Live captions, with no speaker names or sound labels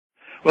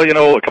Well,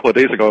 a couple of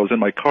days ago I was in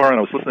my car and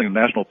I was listening to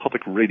National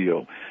Public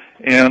Radio,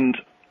 and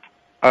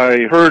I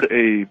heard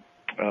a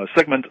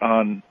segment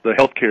on the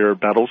healthcare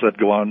battles that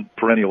go on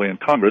perennially in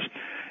Congress,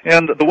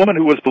 and the woman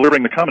who was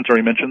delivering the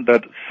commentary mentioned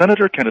that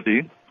Senator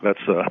Kennedy, that's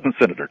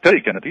Senator Teddy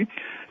Kennedy,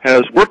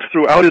 has worked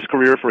throughout his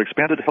career for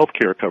expanded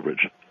healthcare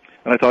coverage.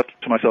 And I thought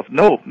to myself,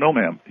 no,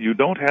 ma'am, you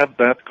don't have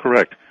that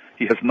correct.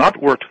 He has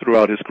not worked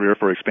throughout his career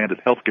for expanded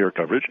healthcare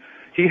coverage.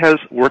 He has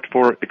worked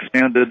for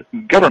expanded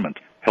government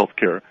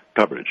healthcare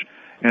coverage.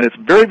 And it's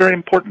very, very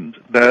important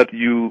that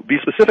you be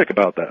specific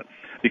about that,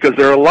 because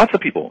there are lots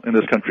of people in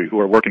this country who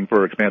are working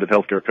for expanded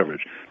healthcare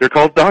coverage. They're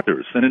called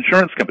doctors and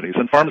insurance companies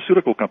and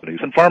pharmaceutical companies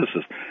and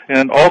pharmacists,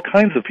 and all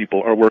kinds of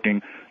people are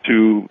working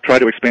to try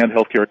to expand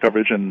healthcare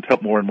coverage and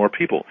help more and more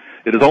people.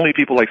 It is only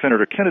people like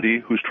Senator Kennedy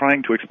who's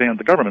trying to expand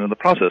the government in the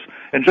process.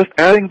 And just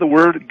adding the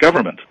word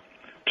government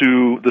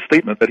to the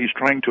statement that he's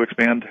trying to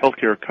expand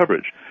healthcare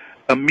coverage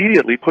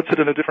immediately puts it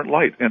in a different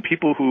light. And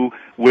people who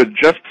would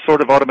just sort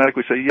of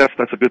automatically say, yes,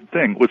 that's a good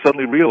thing, would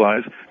suddenly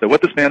realize that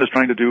what this man is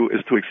trying to do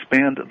is to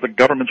expand the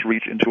government's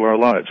reach into our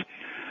lives.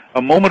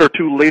 A moment or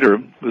two later,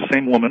 the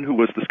same woman who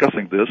was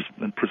discussing this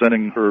and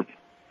presenting her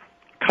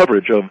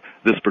coverage of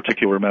this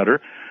particular matter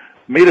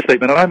made a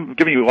statement, and I'm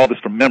giving you all this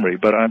from memory,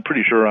 but I'm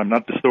pretty sure I'm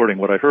not distorting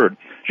what I heard.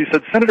 She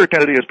said, Senator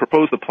Kennedy has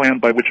proposed a plan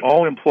by which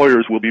all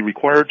employers will be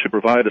required to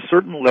provide a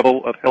certain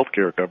level of health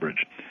care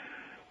coverage.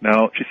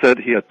 Now, she said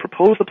he had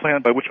proposed a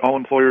plan by which all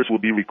employers will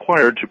be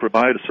required to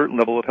provide a certain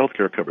level of health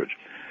care coverage.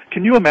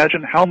 Can you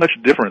imagine how much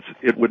difference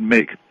it would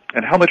make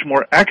and how much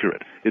more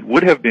accurate it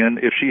would have been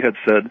if she had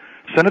said,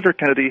 Senator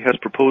Kennedy has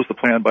proposed a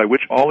plan by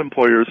which all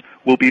employers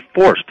will be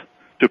forced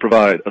to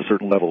provide a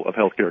certain level of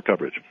health care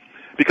coverage?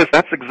 Because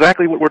that's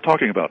exactly what we're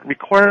talking about.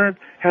 Required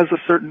has a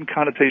certain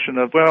connotation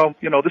of, well,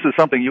 this is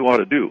something you ought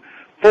to do.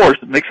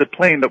 Forced makes it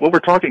plain that what we're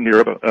talking here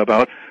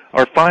about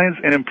are fines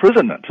and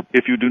imprisonment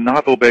if you do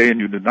not obey and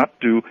you do not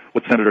do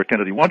what Senator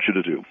Kennedy wants you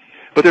to do.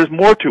 But there's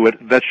more to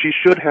it that she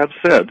should have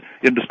said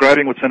in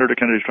describing what Senator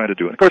Kennedy is trying to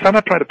do. And of course, I'm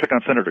not trying to pick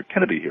on Senator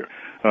Kennedy here.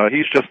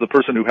 He's just the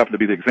person who happened to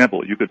be the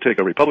example. You could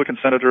take a Republican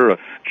senator,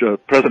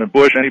 President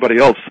Bush,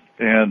 anybody else,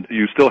 and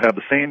you still have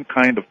the same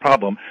kind of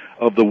problem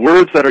of the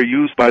words that are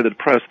used by the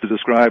press to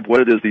describe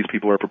what it is these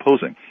people are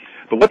proposing.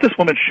 But what this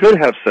woman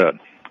should have said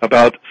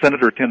about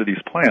Senator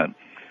Kennedy's plan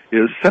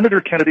is Senator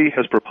Kennedy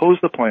has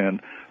proposed a plan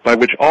by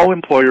which all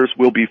employers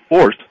will be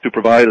forced to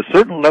provide a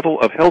certain level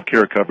of health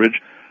care coverage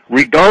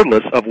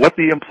regardless of what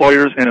the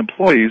employers and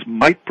employees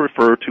might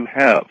prefer to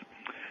have.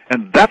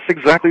 And that's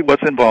exactly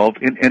what's involved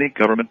in any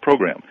government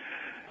program.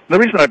 The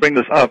reason I bring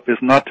this up is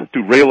not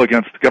to rail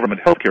against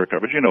government health care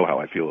coverage. You know how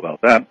I feel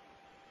about that.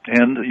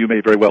 And you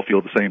may very well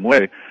feel the same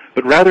way.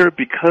 But rather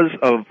because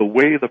of the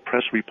way the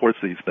press reports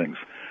these things.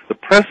 The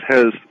press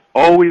has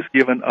always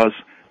given us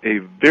a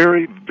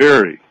very,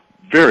 very,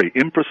 very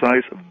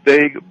imprecise,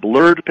 vague,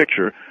 blurred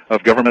picture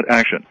of government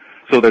action,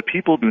 so that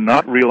people do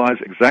not realize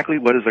exactly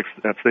what is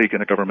at stake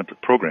in a government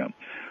program.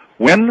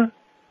 When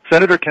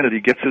Senator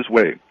Kennedy gets his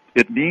way,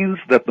 it means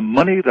that the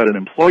money that an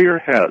employer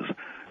has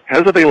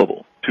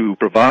available to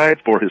provide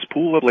for his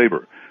pool of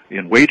labor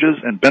in wages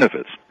and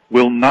benefits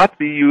will not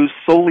be used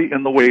solely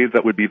in the way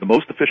that would be the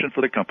most efficient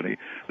for the company,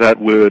 that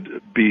would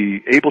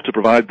be able to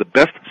provide the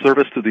best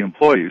service to the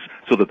employees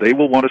so that they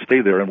will want to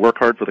stay there and work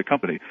hard for the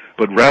company,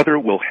 but rather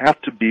will have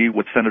to be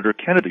what Senator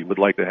Kennedy would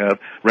like to have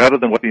rather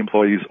than what the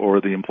employees or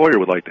the employer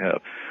would like to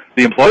have.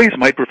 The employees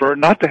might prefer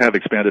not to have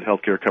expanded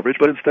health care coverage,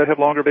 but instead have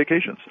longer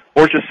vacations,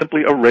 or just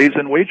simply a raise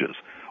in wages,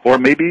 or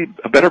maybe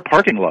a better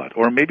parking lot,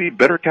 or maybe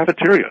better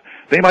cafeteria.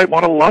 They might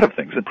want a lot of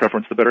things in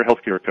preference to better health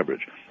care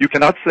coverage. You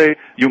cannot say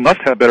you must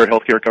have better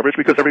health care coverage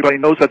because everybody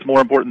knows that's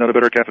more important than a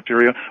better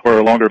cafeteria or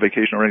a longer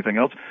vacation or anything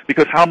else,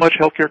 because how much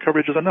health care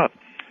coverage is enough?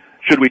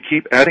 Should we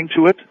keep adding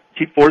to it,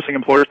 keep forcing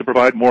employers to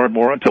provide more and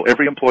more until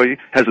every employee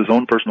has his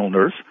own personal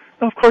nurse?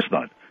 No, of course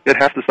not. It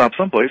has to stop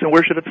someplace, and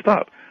where should it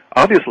stop?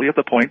 Obviously, at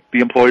the point the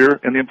employer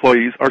and the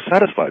employees are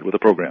satisfied with the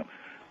program,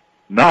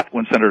 not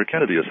when Senator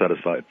Kennedy is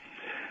satisfied.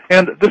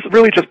 And this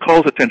really just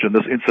calls attention,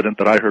 this incident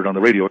that I heard on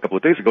the radio a couple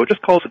of days ago,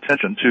 just calls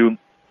attention to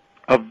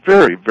a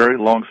very, very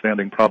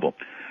long-standing problem.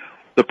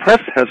 The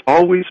press has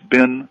always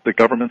been the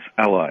government's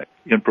ally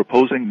in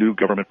proposing new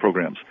government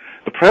programs.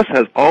 The press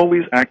has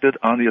always acted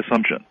on the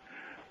assumption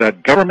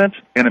that government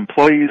and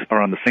employees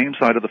are on the same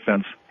side of the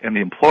fence and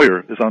the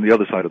employer is on the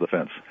other side of the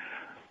fence.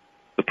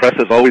 The press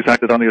has always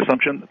acted on the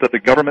assumption that the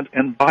government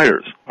and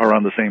buyers are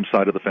on the same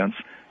side of the fence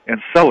and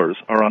sellers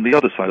are on the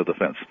other side of the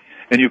fence.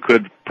 And you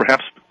could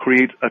perhaps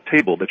create a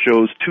table that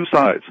shows two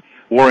sides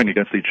warring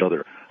against each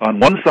other. On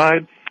one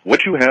side,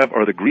 what you have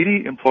are the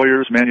greedy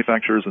employers,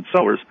 manufacturers, and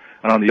sellers,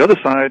 and on the other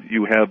side,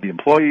 you have the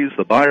employees,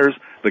 the buyers,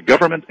 the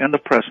government, and the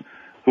press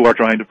who are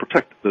trying to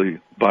protect the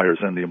buyers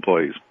and the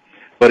employees.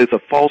 But it's a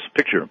false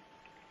picture.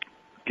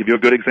 Give you a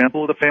good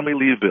example of the family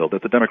leave bill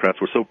that the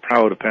Democrats were so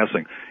proud of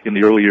passing in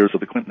the early years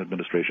of the Clinton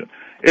administration.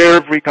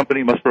 Every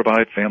company must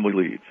provide family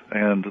leave,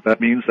 and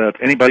that means that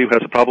anybody who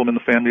has a problem in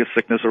the family, a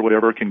sickness or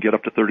whatever, can get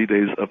up to 30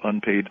 days of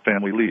unpaid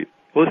family leave.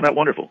 Well, isn't that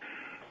wonderful?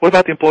 What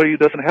about the employee who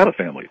doesn't have a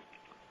family,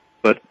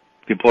 but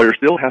the employer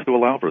still has to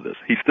allow for this.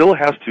 He still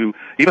has to,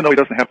 even though he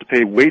doesn't have to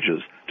pay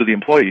wages to the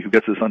employee who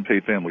gets this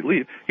unpaid family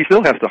leave, he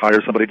still has to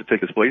hire somebody to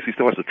take his place. He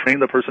still has to train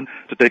the person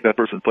to take that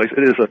person's place.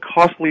 It is a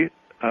costly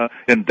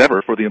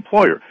endeavor for the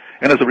employer.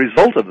 And as a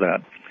result of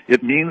that,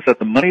 it means that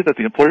the money that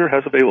the employer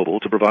has available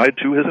to provide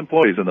to his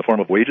employees in the form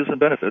of wages and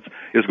benefits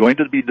is going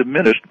to be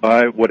diminished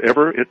by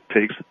whatever it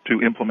takes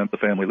to implement the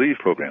family leave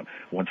program.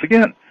 Once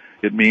again,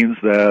 it means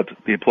that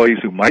the employees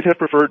who might have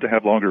preferred to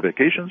have longer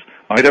vacations,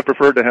 might have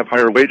preferred to have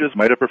higher wages,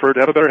 might have preferred to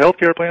have a better health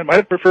care plan, might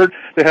have preferred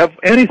to have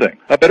anything,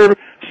 a better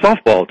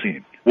softball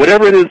team.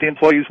 Whatever it is the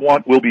employees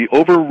want will be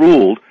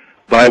overruled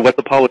by what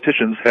the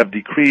politicians have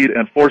decreed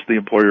and forced the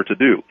employer to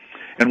do.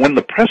 And when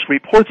the press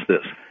reports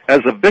this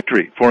as a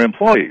victory for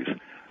employees,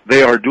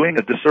 they are doing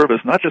a disservice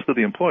not just to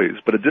the employees,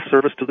 but a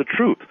disservice to the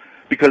truth,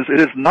 because it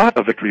is not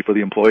a victory for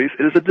the employees,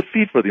 it is a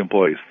defeat for the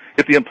employees.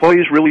 If the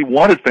employees really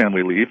wanted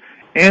family leave,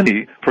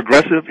 any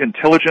progressive,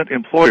 intelligent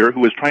employer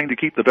who is trying to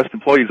keep the best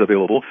employees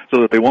available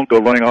so that they won't go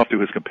running off to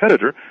his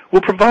competitor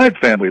will provide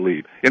family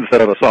leave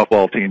instead of a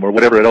softball team or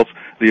whatever else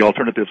the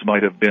alternatives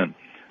might have been.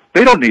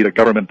 They don't need a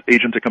government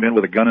agent to come in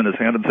with a gun in his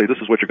hand and say, this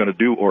is what you're going to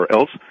do or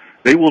else.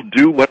 They will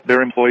do what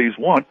their employees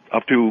want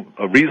up to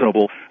a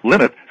reasonable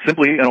limit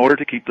simply in order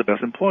to keep the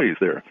best employees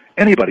there.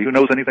 Anybody who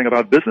knows anything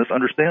about business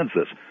understands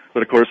this.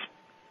 But of course,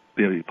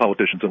 the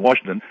politicians in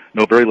Washington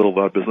know very little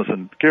about business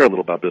and care a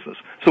little about business.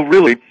 So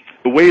really,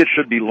 the way it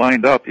should be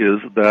lined up is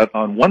that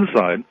on one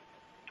side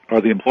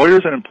are the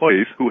employers and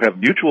employees who have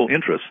mutual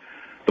interests,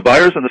 the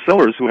buyers and the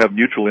sellers who have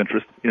mutual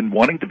interest in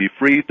wanting to be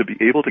free to be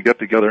able to get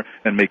together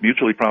and make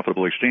mutually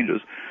profitable exchanges.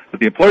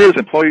 But the employers,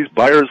 employees,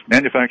 buyers,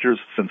 manufacturers,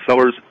 and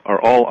sellers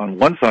are all on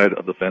one side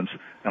of the fence,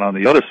 and on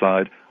the other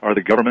side are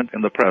the government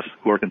and the press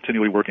who are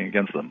continually working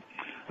against them.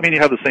 I mean, you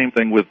have the same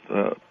thing with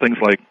things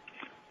like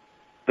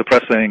the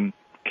press saying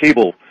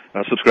cable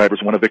subscribers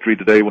won a victory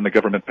today when the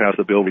government passed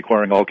a bill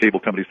requiring all cable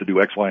companies to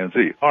do X, Y, and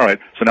Z. All right,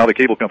 so now the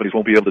cable companies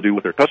won't be able to do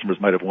what their customers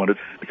might have wanted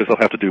because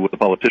they'll have to do what the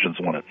politicians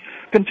wanted.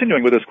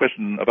 Continuing with this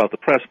question about the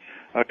press,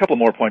 a couple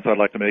more points I'd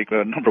like to make.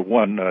 Number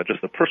one,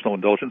 just a personal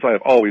indulgence. I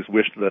have always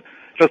wished that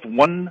just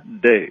one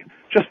day,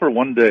 just for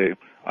one day,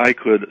 I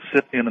could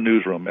sit in a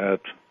newsroom at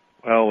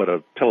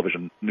a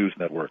television news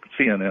network,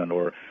 CNN,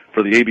 or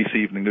for the ABC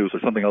Evening News or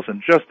something else,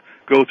 and just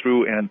go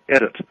through and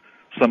edit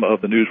some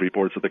of the news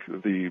reports that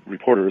the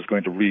reporter is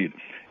going to read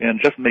and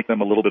just make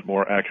them a little bit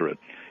more accurate.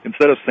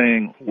 Instead of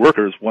saying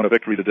workers won a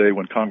victory today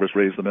when Congress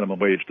raised the minimum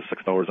wage to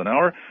 $6 an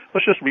hour,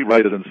 let's just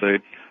rewrite it and say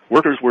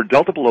workers were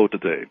dealt a blow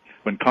today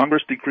when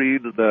Congress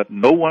decreed that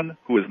no one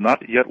who is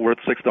not yet worth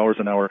 $6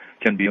 an hour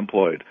can be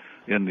employed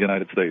in the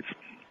United States.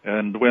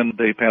 And when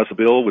they pass a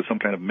bill with some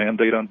kind of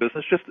mandate on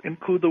business, just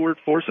include the word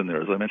force in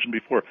there. As I mentioned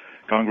before,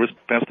 Congress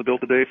passed a bill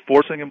today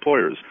forcing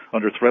employers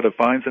under threat of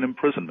fines and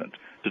imprisonment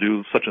to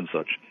do such and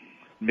such.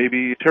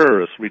 Maybe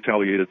terrorists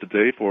retaliated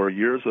today for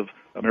years of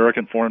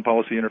American foreign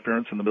policy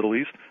interference in the Middle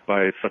East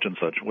by such and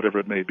such, whatever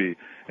it may be.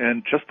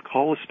 And just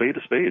call a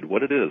spade,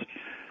 what it is.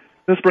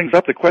 This brings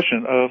up the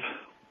question of,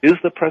 is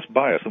the press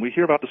biased? And we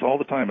hear about this all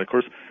the time. Of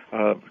course,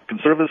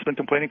 conservatives have been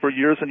complaining for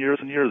years and years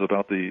and years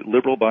about the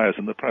liberal bias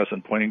in the press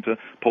and pointing to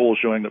polls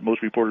showing that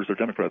most reporters are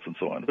Democrats and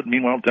so on. But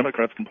meanwhile,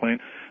 Democrats complain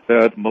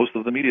that most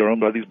of the media are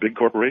owned by these big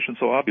corporations,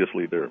 so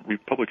obviously they're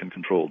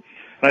Republican-controlled.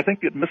 And I think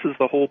it misses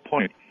the whole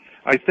point.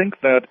 I think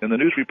that in the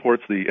news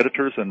reports, the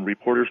editors and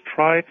reporters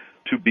try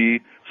to be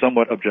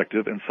somewhat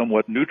objective and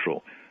somewhat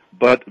neutral.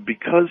 But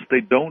because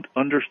they don't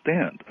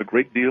understand a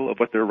great deal of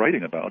what they're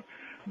writing about,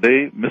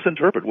 they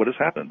misinterpret what has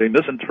happened. They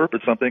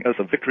misinterpret something as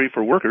a victory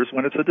for workers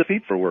when it's a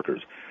defeat for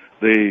workers.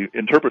 They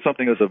interpret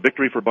something as a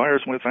victory for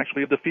buyers when it's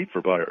actually a defeat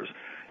for buyers.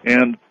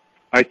 And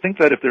I think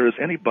that if there is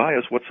any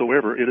bias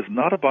whatsoever, it is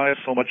not a bias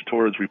so much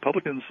towards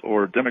Republicans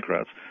or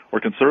Democrats or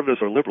conservatives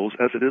or liberals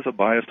as it is a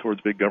bias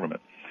towards big government.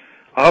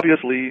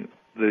 Obviously,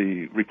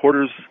 the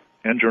reporters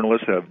and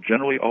journalists have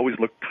generally always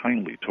looked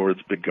kindly towards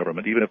big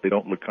government, even if they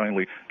don't look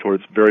kindly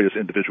towards various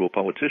individual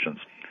politicians.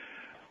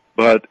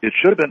 But it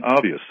should have been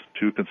obvious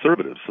to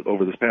conservatives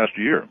over this past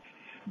year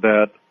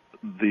that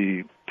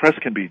the press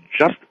can be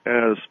just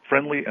as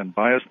friendly and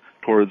biased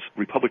towards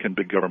Republican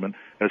big government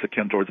as it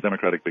can towards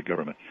Democratic big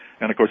government.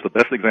 And, of course, the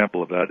best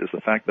example of that is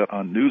the fact that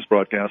on news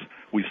broadcasts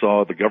we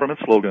saw the government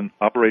slogan,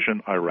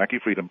 Operation Iraqi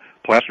Freedom,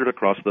 plastered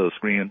across the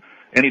screen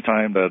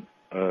anytime that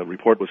a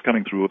report was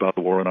coming through about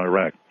the war in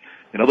Iraq.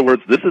 In other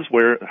words, this is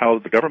how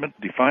the government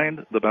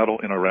defined the battle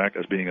in Iraq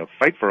as being a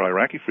fight for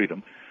Iraqi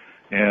freedom,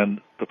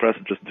 and the press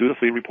just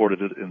dutifully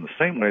reported it in the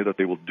same way that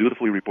they will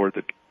dutifully report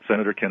that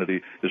Senator Kennedy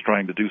is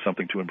trying to do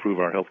something to improve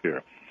our health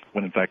care,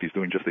 when in fact he's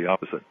doing just the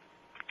opposite.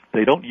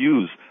 They don't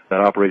use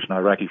that Operation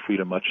Iraqi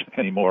Freedom much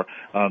anymore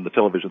on the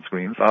television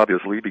screens,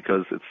 obviously,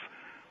 because it's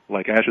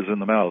like ashes in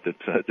the mouth. It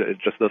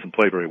just doesn't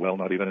play very well,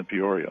 not even in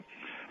Peoria.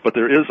 But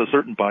there is a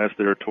certain bias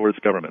there towards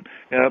government.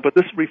 But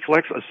this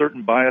reflects a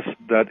certain bias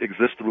that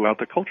exists throughout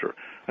the culture.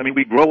 I mean,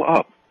 we grow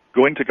up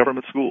going to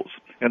government schools.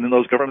 And in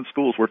those government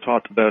schools, we're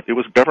taught that it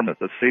was government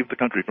that saved the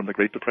country from the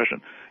Great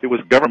Depression. It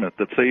was government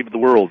that saved the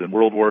world in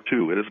World War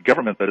II. It is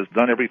government that has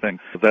done everything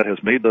that has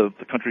made the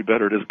country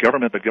better. It is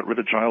government that got rid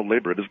of child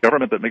labor. It is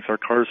government that makes our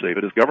cars safe.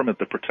 It is government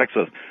that protects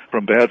us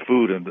from bad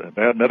food and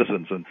bad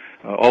medicines and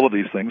all of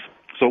these things.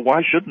 So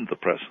why shouldn't the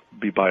press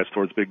be biased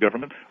towards big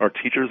government? Our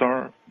teachers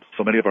are.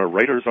 So many of our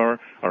writers are.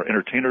 Our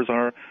entertainers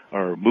are.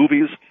 Our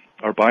movies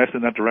are biased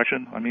in that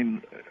direction. I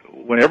mean,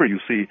 whenever you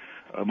see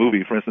a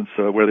movie, for instance,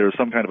 where there's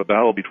some kind of a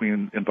battle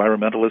between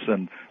environmentalists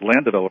and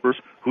land developers,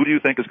 who do you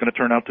think is going to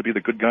turn out to be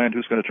the good guy and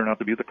who's going to turn out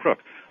to be the crook?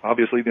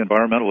 Obviously, the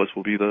environmentalist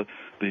will be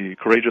the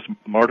courageous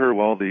martyr,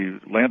 while the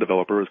land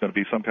developer is going to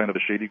be some kind of a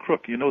shady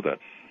crook. You know that.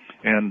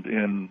 And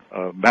in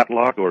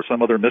Matlock or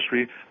some other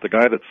mystery, the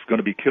guy that's going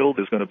to be killed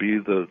is going to be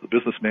the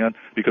businessman,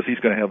 because he's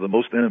going to have the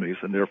most enemies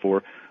and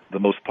therefore the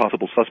most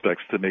possible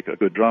suspects to make a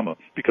good drama,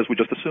 because we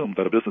just assumed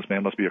that a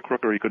businessman must be a crook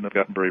or he couldn't have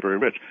gotten very, very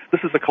rich.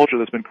 This is the culture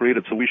that's been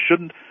created, so we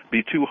shouldn't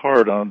be too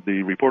hard on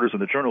the reporters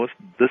and the journalists.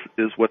 This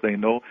is what they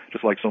know,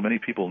 just like so many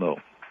people know.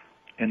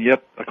 And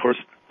yet, of course,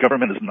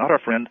 government is not our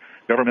friend.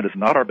 Government is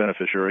not our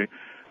beneficiary.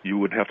 You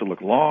would have to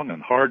look long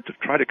and hard to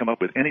try to come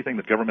up with anything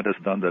that government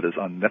has done that is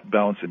on net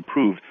balance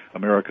improved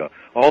America.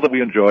 All that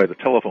we enjoy, the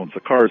telephones, the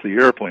cars, the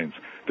airplanes,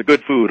 the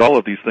good food, all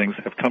of these things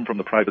have come from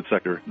the private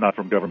sector, not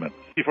from government.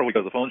 Before we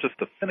go to the phones, just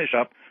to finish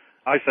up,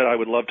 I said I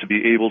would love to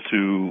be able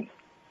to,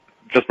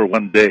 just for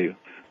one day,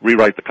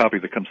 rewrite the copy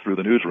that comes through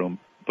the newsroom.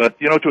 But,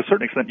 you know, to a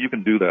certain extent, you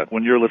can do that.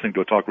 When you're listening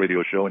to a talk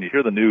radio show and you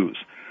hear the news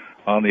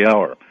on the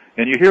hour,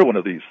 and you hear one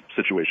of these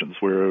situations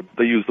where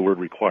they use the word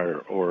require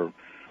or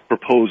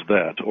propose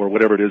that or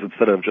whatever it is,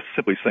 instead of just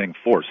simply saying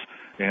force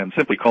and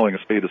simply calling a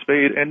spade,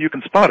 and you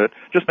can spot it,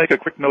 just make a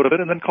quick note of it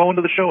and then call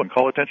into the show and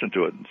call attention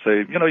to it and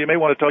say, you know, you may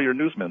want to tell your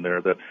newsmen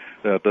there that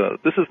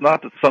this is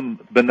not some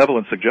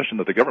benevolent suggestion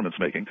that the government's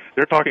making.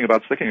 They're talking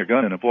about sticking a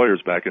gun in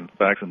employers' backs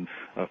and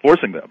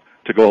forcing them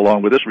to go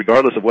along with this,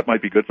 regardless of what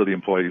might be good for the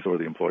employees or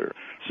the employer.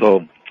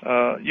 So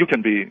you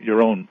can be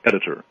your own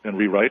editor and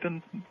rewrite,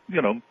 and,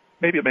 you know,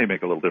 maybe it may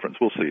make a little difference.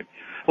 We'll see.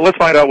 Well, let's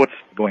find out what's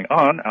going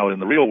on out in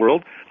the real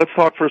world. Let's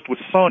talk first with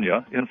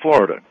Sonia in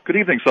Florida. Good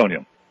evening,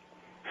 Sonia.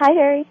 Hi,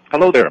 Harry.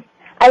 Hello there.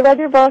 I read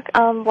your book,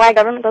 Why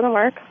Government Doesn't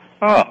Work.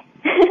 Ah.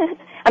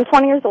 I'm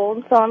 20 years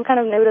old, so I'm kind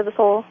of new to this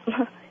whole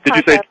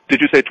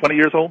Did you say 20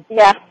 years old?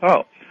 Yeah.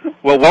 Oh.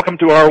 Well, welcome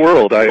to our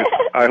world. I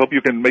hope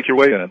you can make your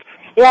way in it.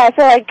 Yeah, I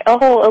feel like a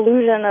whole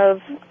illusion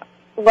of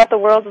what the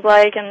world is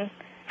like and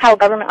how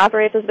government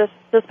operates has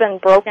just been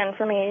broken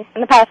for me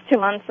in the past 2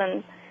 months,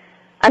 and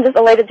I'm just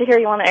elated to hear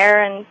you on the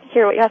air and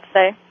hear what you have to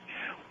say.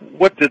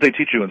 What did they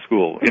teach you in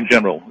school, in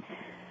general?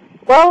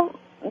 Well,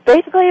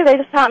 basically, they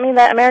just taught me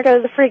that America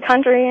is a free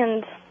country,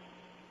 and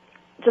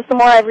just the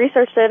more I've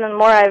researched it and the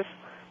more I've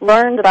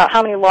learned about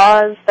how many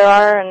laws there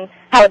are and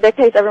how it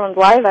dictates everyone's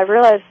life, I've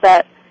realized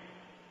that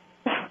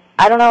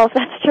I don't know if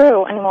that's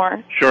true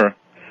anymore. Sure.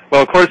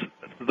 Well, of course,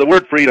 the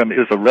word freedom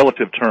is a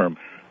relative term,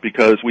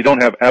 because we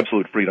don't have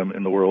absolute freedom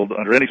in the world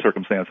under any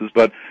circumstances,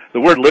 but the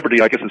word liberty,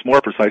 I guess, is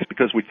more precise,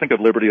 because we think of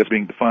liberty as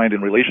being defined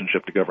in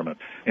relationship to government.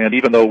 And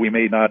even though we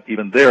may not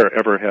even there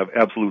ever have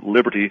absolute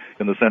liberty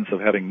in the sense of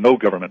having no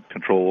government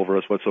control over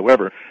us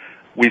whatsoever,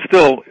 we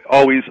still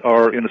always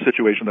are in a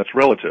situation that's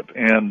relative.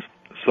 And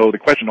so the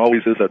question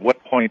always is, at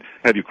what point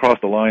have you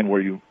crossed a line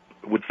where you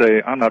would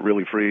say, I'm not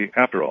really free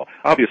after all?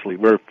 Obviously,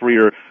 we're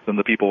freer than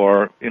the people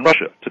are in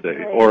Russia today,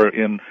 right, or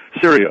in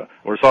Syria,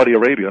 or Saudi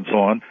Arabia, and so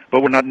on,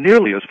 but we're not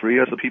nearly as free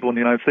as the people in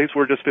the United States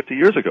were just 50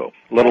 years ago,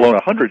 let alone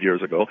 100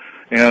 years ago.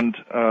 And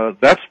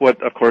that's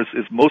what, of course,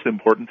 is most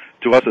important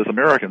to us as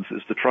Americans,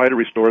 is to try to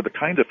restore the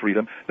kind of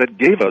freedom that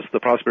gave us the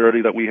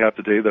prosperity that we have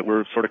today that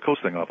we're sort of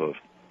coasting off of.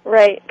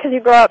 Right, because you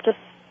grow up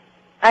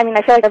I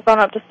feel like I've grown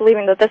up just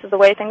believing that this is the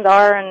way things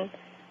are, and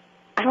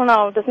I don't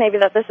know, just maybe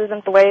that this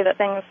isn't the way that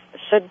things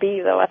should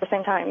be, though, at the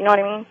same time. You know what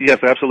I mean? Yes,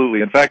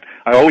 absolutely. In fact,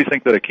 I always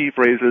think that a key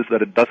phrase is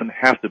that it doesn't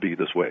have to be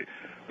this way,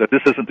 that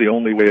this isn't the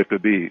only way it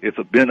could be. It's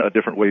been a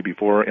different way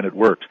before, and it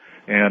worked.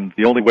 And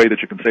the only way that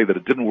you can say that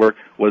it didn't work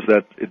was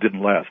that it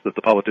didn't last, that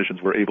the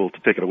politicians were able to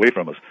take it away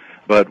from us.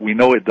 But we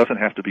know it doesn't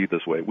have to be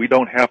this way. We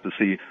don't have to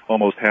see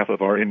almost half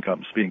of our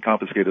incomes being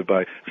confiscated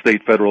by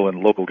state, federal, and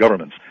local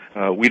governments.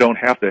 We don't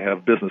have to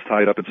have business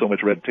tied up in so much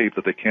red tape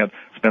that they can't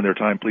spend their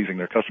time pleasing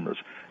their customers.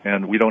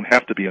 And we don't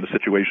have to be in a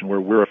situation where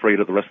we're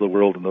afraid of the rest of the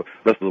world and the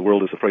rest of the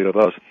world is afraid of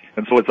us.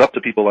 And so it's up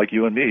to people like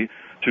you and me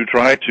to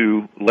try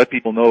to let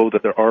people know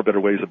that there are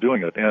better ways of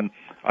doing it. And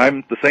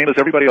I'm the same as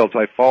everybody else.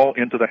 I fall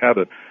into the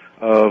habit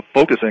of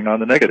focusing on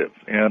the negative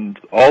and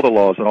all the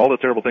laws and all the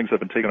terrible things that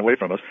have been taken away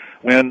from us,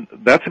 when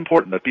that's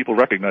important that people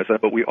recognize that,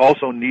 but we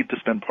also need to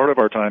spend part of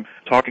our time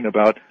talking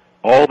about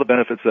all the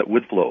benefits that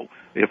would flow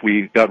if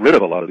we got rid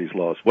of a lot of these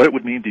laws, what it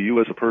would mean to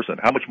you as a person,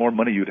 how much more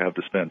money you'd have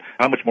to spend,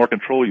 how much more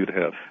control you'd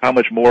have, how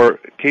much more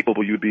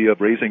capable you'd be of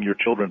raising your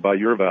children by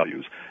your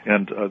values,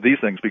 and these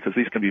things, because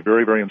these can be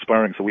very, very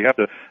inspiring. So we have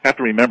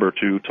to remember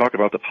to talk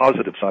about the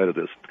positive side of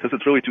this, because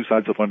it's really two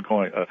sides of one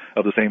coin,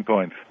 of the same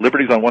coin.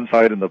 Liberty's on one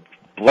side and the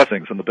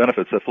blessings and the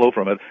benefits that flow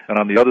from it, and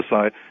on the other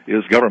side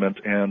is government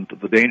and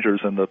the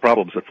dangers and the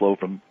problems that flow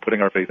from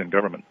putting our faith in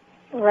government.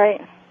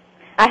 Right.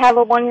 I have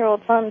a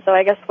 1-year-old son, so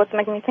I guess what's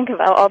making me think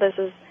about all this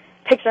is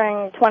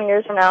picturing 20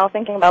 years from now,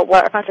 thinking about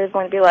what our country is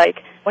going to be like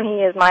when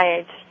he is my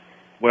age.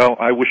 Well,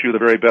 I wish you the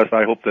very best.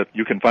 I hope that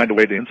you can find a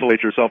way to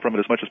insulate yourself from it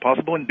as much as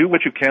possible and do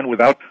what you can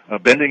without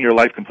bending your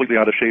life completely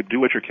out of shape. Do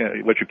what you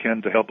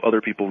can to help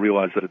other people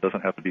realize that it doesn't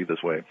have to be this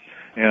way.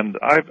 And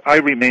I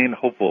remain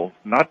hopeful,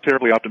 not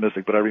terribly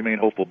optimistic, but I remain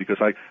hopeful because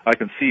I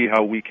can see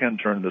how we can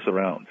turn this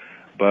around.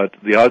 But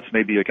the odds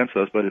may be against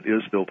us, but it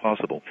is still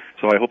possible.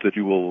 So I hope that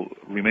you will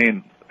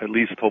remain at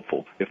least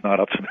hopeful, if not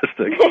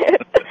optimistic.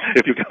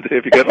 if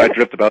you get my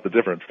drift about the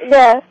difference.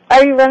 Yeah.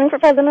 Are you running for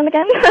president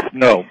again?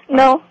 No.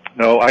 No.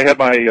 No, I had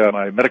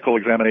my medical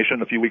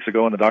examination a few weeks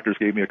ago, and the doctors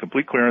gave me a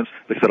complete clearance.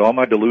 They said all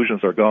my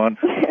delusions are gone,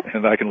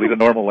 and I can lead a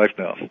normal life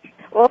now.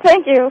 Well,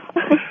 thank you.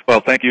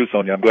 Well, thank you,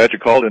 Sonia. I'm glad you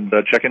called, and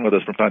check in with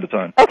us from time to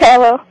time. Okay, I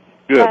will.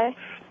 Good. Bye.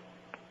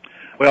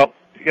 Well,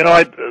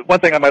 one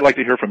thing I might like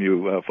to hear from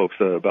you folks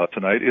about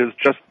tonight is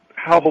just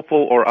how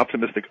hopeful or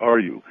optimistic are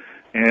you?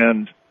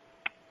 And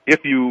if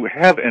you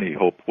have any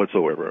hope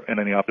whatsoever and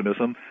any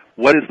optimism,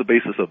 what is the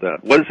basis of that?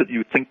 What is it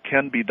you think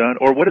can be done,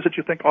 or what is it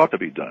you think ought to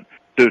be done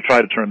to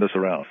try to turn this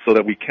around so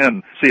that we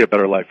can see a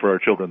better life for our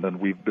children than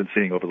we've been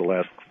seeing over the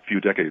last few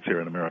decades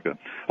here in America?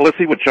 Well, let's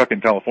see what Chuck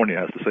in California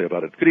has to say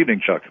about it. Good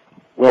evening, Chuck.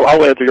 Well,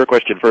 I'll answer your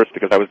question first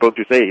because I was going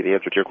to say the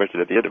answer to your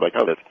question at the end of my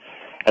comments,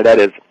 and that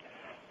is,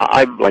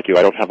 I'm like you,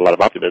 I don't have a lot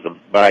of optimism,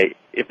 but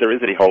if there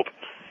is any hope,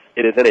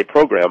 it is in a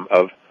program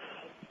of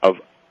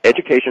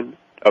education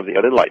of the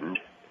unenlightened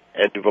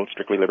and to vote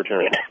strictly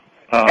libertarian.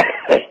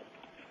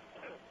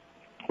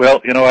 Well,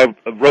 I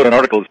wrote an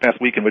article this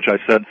past week in which I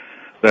said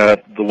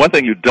that the one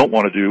thing you don't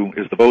want to do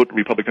is to vote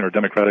Republican or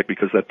Democratic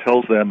because that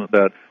tells them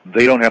that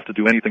they don't have to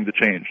do anything to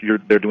change.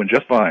 They're doing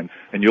just fine,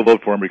 and you'll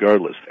vote for them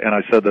regardless. And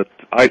I said that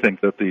I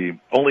think that the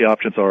only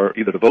options are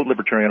either to vote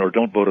Libertarian or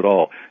don't vote at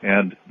all.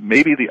 And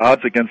maybe the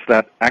odds against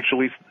that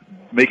actually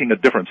making a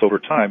difference over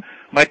time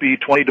might be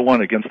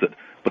 20-1 against it.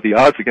 But the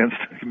odds against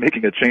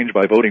making a change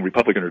by voting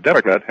Republican or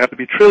Democrat have to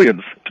be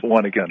trillions to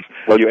 1 against.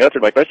 Well, you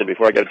answered my question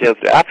before I got a chance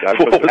to ask. I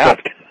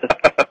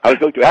was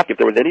going to ask if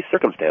there was any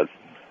circumstance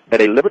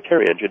that a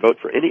libertarian should vote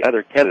for any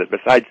other candidate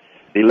besides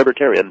the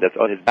libertarian that's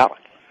on his ballot.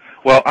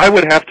 Well, I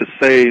would have to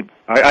say,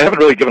 I haven't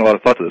really given a lot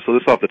of thought to this, so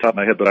this is off the top of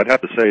my head, but I'd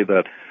have to say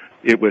that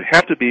it would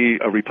have to be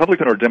a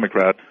Republican or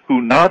Democrat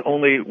who not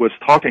only was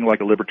talking like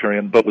a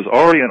libertarian, but was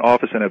already in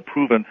office and had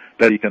proven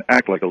that he can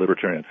act like a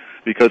libertarian.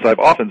 Because I've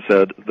often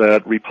said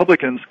that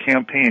Republicans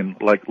campaign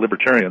like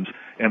libertarians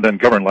and then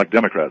govern like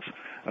Democrats.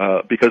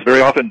 Because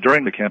very often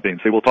during the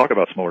campaigns, they will talk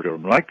about smaller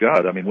government. My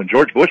God, I mean, when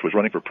George Bush was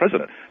running for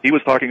president, he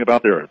was talking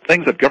about there are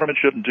things that government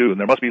shouldn't do, and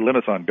there must be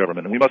limits on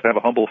government, and we must have a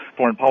humble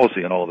foreign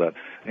policy and all of that.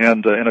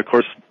 And of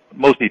course,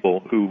 most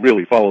people who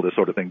really follow this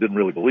sort of thing didn't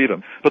really believe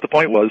him. But the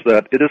point was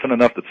that it isn't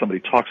enough that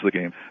somebody talks the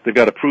game. They've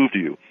got to prove to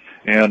you.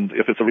 And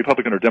if it's a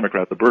Republican or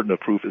Democrat, the burden of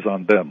proof is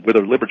on them. With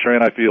a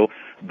Libertarian, I feel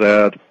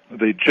that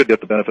they should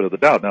get the benefit of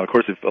the doubt. Now, of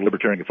course, if a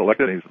Libertarian gets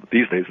elected,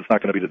 these days it's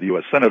not going to be to the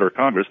U.S. Senate or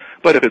Congress,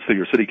 but if it's to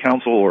your city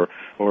council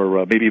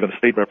or maybe even a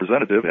state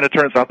representative, and it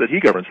turns out that he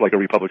governs like a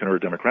Republican or a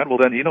Democrat, well,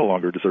 then he no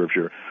longer deserves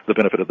the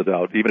benefit of the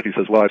doubt, even if he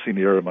says, well, I've seen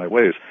the error of my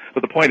ways.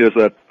 But the point is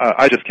that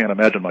I just can't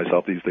imagine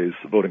myself these days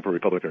voting for a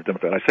Republican or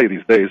Democrat. I say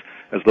these days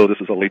as though this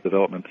is a late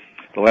development.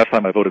 The last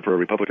time I voted for a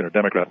Republican or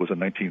Democrat was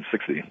in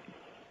 1960.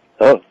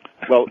 Oh.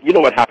 Well, you know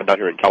what happened out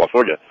here in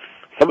California?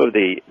 Some of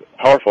the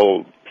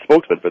powerful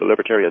spokesmen for the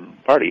Libertarian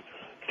Party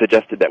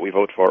suggested that we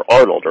vote for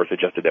Arnold or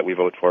suggested that we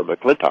vote for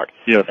McClintock.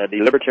 Yes. And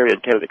the Libertarian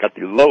candidate got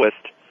the lowest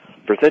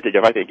percentage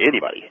of, I think,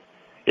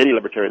 any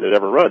Libertarian that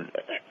ever run.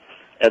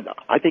 And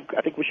I think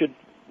we should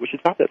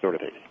stop that sort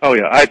of thing. Oh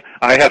yeah,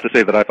 I have to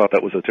say that I thought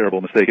that was a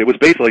terrible mistake. It was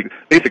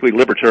basically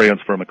libertarians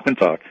for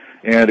McClintock,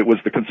 and it was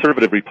the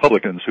conservative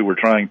Republicans who were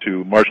trying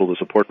to marshal the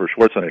support for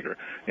Schwarzenegger.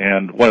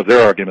 And one of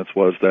their arguments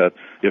was that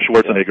if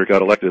Schwarzenegger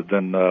got elected,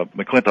 then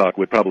McClintock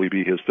would probably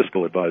be his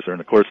fiscal advisor. And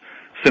of course,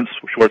 since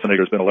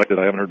Schwarzenegger's been elected,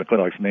 I haven't heard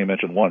McClintock's name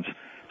mentioned once.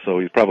 So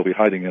he's probably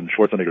hiding in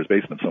Schwarzenegger's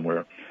basement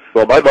somewhere.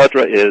 Well, my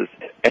mantra is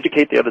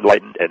educate the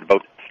unenlightened and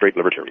vote straight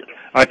libertarian.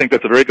 I think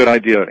that's a very good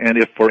idea. And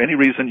if for any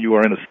reason you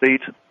are in a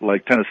state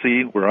like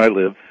Tennessee, where I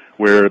live,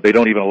 where they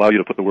don't even allow you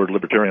to put the word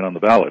libertarian on the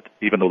ballot,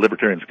 even though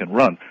libertarians can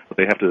run, but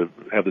they have to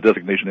have the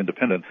designation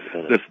independent,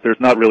 there's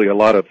not really a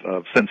lot of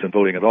sense in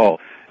voting at all.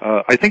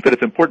 I think that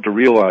it's important to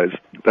realize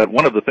that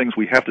one of the things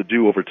we have to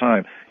do over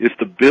time is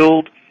to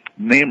build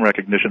name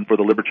recognition for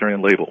the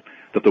libertarian label,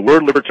 that the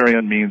word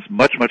libertarian means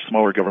much, much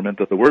smaller government,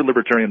 that the word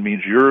libertarian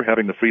means you're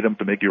having the freedom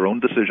to make your own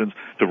decisions,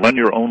 to run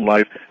your own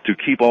life, to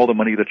keep all the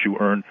money that you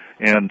earn,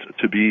 and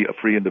to be a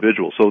free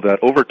individual, so that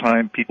over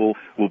time people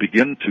will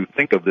begin to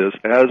think of this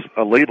as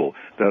a label,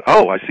 that,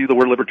 oh, I see the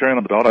word libertarian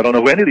on the ballot, I don't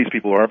know who any of these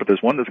people are, but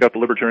there's one that's got the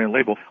libertarian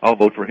label, I'll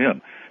vote for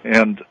him.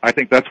 And I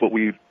think that's what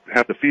we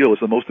have to feel is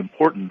the most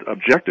important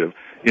objective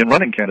in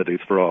running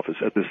candidates for office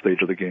at this stage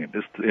of the game.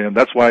 And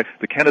that's why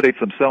the candidates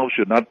themselves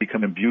should not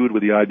become imbued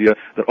with the idea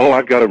that, oh,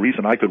 I've got a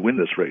reason I could win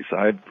this race.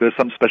 There's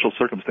some special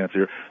circumstance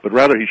here. But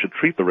rather, he should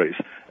treat the race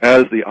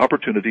as the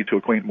opportunity to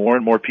acquaint more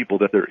and more people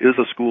that there is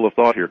a school of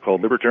thought here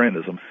called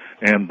libertarianism,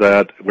 and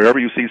that wherever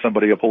you see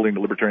somebody upholding the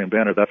libertarian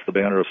banner, that's the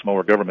banner of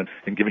smaller government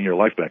and giving your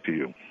life back to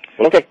you.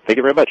 Okay, thank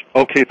you very much.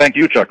 Okay, thank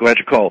you, Chuck. Glad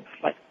you called.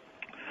 Bye.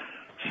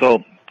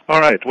 So, all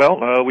right,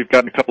 well, we've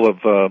gotten a couple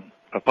of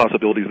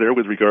possibilities there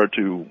with regard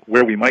to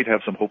where we might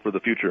have some hope for the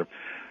future.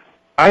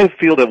 I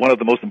feel that one of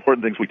the most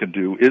important things we can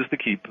do is to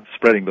keep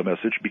spreading the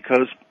message,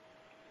 because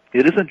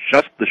it isn't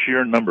just the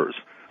sheer numbers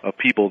of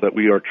people that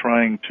we are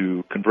trying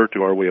to convert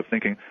to our way of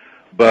thinking,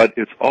 but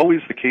it's always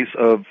the case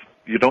of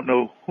you don't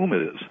know whom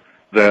it is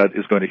that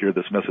is going to hear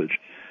this message.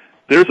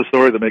 There's a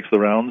story that makes the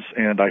rounds,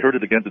 and I heard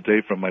it again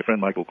today from my friend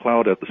Michael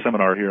Cloud at the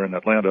seminar here in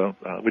Atlanta,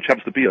 which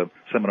happens to be a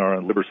seminar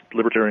on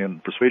libertarian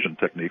persuasion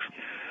techniques.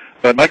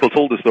 But Michael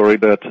told the story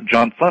that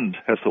John Fund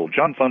has told.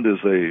 John Fund is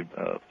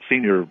a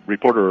senior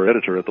reporter or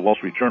editor at the Wall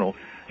Street Journal.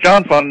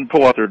 John Fund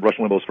co-authored Rush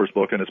Limbaugh's first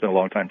book and has been a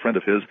longtime friend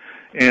of his.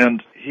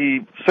 And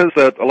he says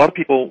that a lot of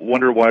people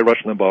wonder why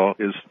Rush Limbaugh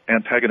is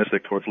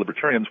antagonistic towards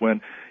libertarians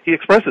when he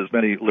expresses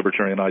many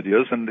libertarian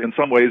ideas and in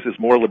some ways is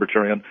more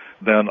libertarian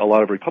than a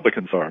lot of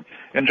Republicans are.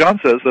 And John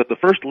says that the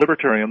first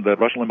libertarian that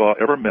Rush Limbaugh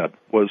ever met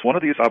was one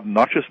of these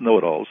obnoxious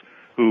know-it-alls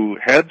who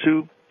had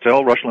to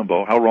tell Rush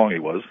Limbaugh how wrong he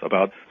was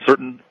about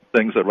certain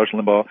things that Rush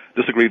Limbaugh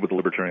disagreed with the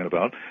libertarian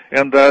about,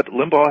 and that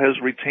Limbaugh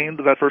has retained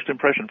that first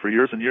impression for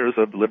years and years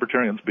of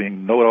libertarians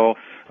being know-it-all,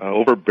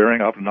 overbearing,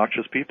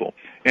 obnoxious people.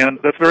 And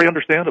that's very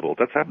understandable.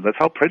 That's happened. That's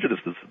how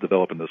prejudices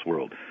develop in this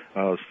world.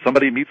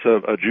 Somebody meets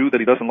a Jew that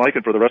he doesn't like,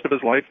 and for the rest of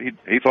his life, he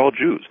hates all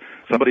Jews.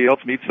 Somebody else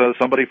meets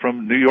somebody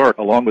from New York,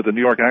 along with a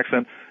New York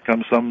accent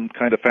comes some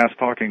kind of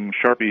fast-talking,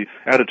 sharpie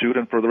attitude,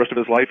 and for the rest of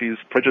his life, he's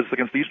prejudiced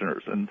against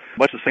Easterners. And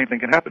much the same thing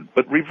can happen.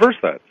 But reverse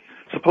that.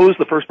 Suppose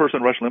the first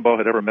person Rush Limbaugh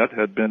had ever met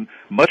had been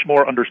much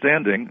more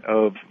understanding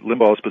of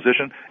Limbaugh's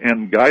position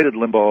and guided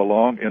Limbaugh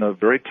along in a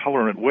very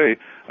tolerant way.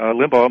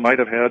 Limbaugh might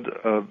have had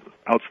an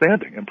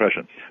outstanding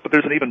impression. But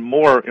there's an even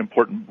more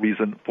important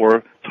reason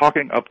for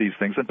talking up these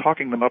things and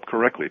talking them up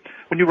correctly.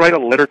 When you write a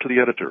letter to the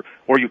editor,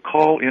 or you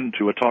call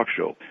into a talk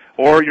show,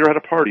 or you're at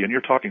a party and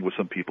you're talking with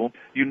some people,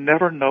 you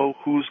never know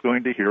who's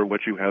going to hear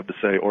what you have to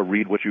say or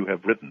read what you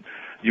have written.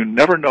 You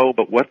never know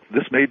but what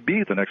this may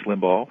be the next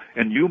Limbaugh,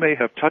 and you may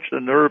have touched a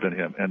nerve in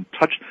him and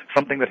touched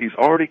something that he's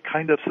already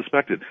kind of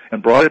suspected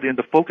and brought it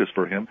into focus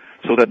for him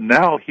so that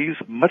now he's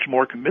much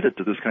more committed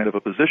to this kind of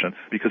a position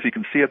because he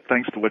can see it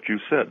thanks to what you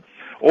said.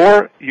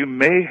 Or you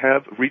may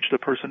have reached a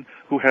person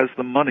who has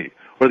the money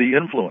or the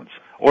influence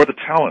or the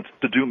talent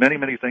to do many,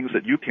 many things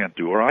that you can't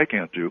do or I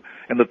can't do,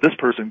 and that this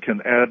person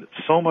can add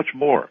so much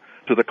more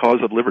to the cause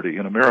of liberty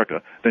in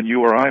America than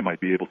you or I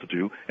might be able to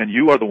do, and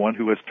you are the one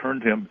who has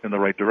turned him in the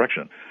right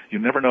direction. You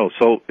never know.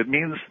 So it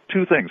means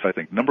two things, I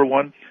think. Number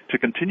one, to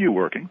continue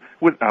working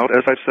without,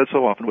 as I've said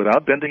so often,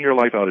 without bending your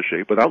life out of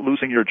shape, without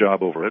losing your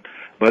job over it,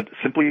 but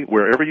simply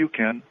wherever you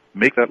can,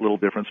 make that little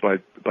difference by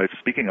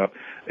speaking up.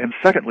 And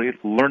secondly,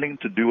 learning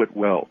to do it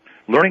well.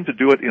 Learning to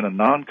do it in a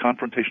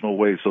non-confrontational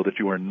way so that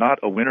you are not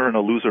a winner and a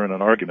loser in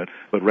an argument,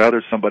 but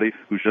rather somebody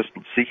who's just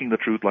seeking the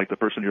truth like the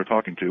person you're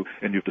talking to,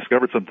 and you've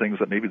discovered some things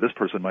that maybe this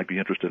person might be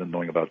interested in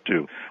knowing about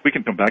too. We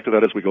can come back to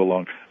that as we go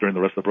along during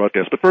the rest of the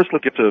broadcast. But first,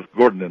 let's get to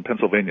Gordon in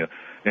Pennsylvania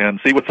and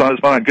see what's on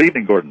his mind. Good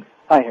evening, Gordon.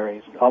 Hi, Harry.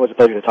 It's always a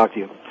pleasure to talk to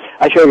you.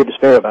 I share your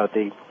despair about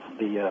the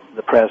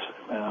press.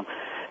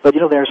 But,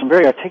 there are some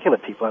very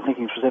articulate people. I'm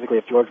thinking specifically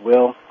of George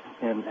Will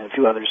and a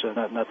few others,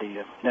 not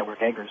the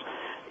network anchors,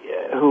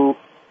 who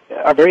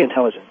are very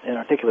intelligent and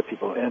articulate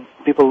people, and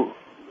people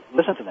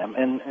listen to them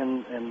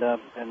and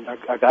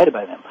are guided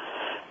by them.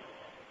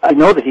 I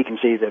know that he can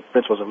see the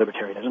principles of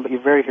libertarianism, but you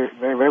very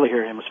rarely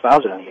hear him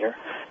espouse it on the air,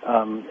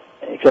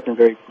 except in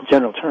very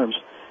general terms.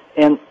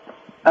 And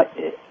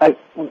I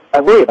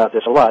worry about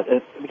this a lot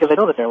because I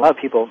know that there are a lot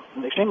of people,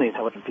 extremely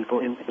intelligent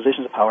people, in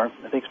positions of power.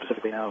 I think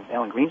specifically now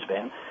Alan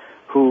Greenspan,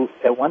 who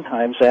at one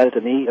time sat at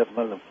the knee of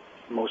one of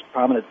the most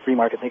prominent free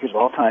market thinkers of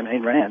all time,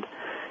 Ayn Rand,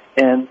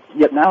 and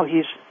yet now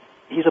he's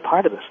a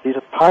part of this. He's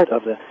a part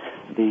of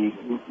the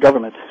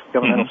governmental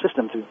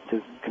system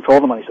to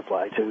control the money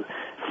supply, to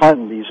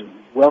fund these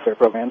welfare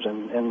programs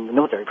and the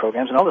military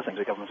programs and all the things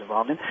the government's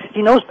involved in.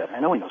 He knows better.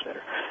 I know he knows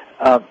better.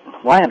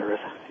 Why on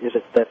earth is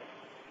it that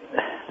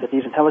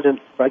these intelligent,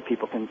 bright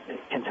people who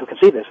can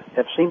see this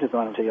have seemed to have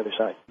gone to the other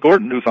side?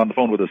 Gordon, who's on the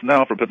phone with us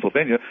now from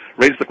Pennsylvania,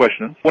 raised the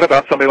question, what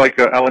about somebody like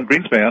Alan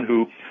Greenspan,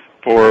 who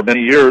for many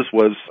years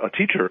was a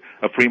teacher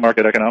of free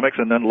market economics,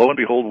 and then lo and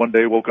behold one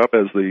day woke up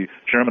as the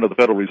chairman of the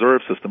Federal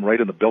Reserve System right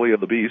in the belly of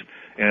the beast,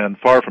 and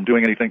far from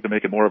doing anything to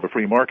make it more of a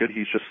free market,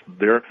 he's just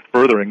there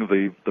furthering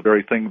the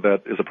very thing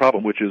that is a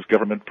problem, which is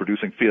government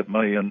producing fiat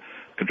money and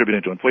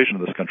contributing to inflation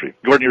in this country.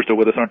 Gordon, you're still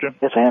with us, aren't you?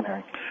 Yes, I am,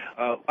 Harry.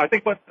 I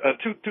think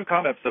two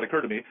comments that occur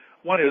to me.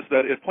 One is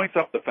that it points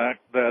up the fact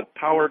that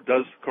power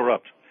does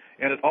corrupt,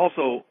 and it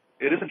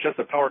isn't just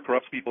that power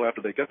corrupts people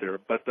after they get there,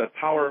 but that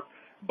power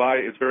by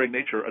its very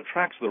nature,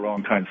 attracts the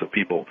wrong kinds of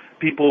people.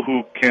 People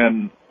who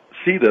can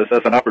see this as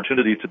an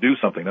opportunity to do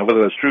something. Now,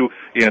 whether that's true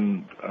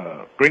in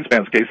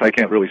Greenspan's case, I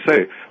can't really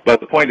say.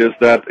 But the point is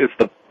that it's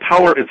the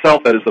power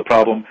itself that is the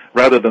problem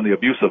rather than the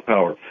abuse of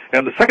power.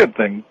 And the second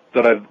thing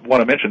that I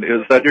want to mention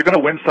is that you're going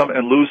to win some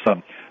and lose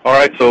some. All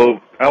right, so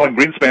Alan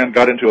Greenspan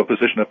got into a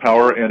position of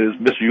power and is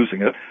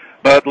misusing it.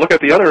 But look at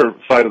the other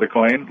side of the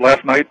coin.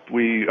 Last night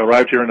we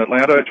arrived here in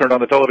Atlanta. I turned on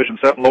the television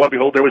set, and lo and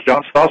behold, there was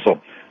John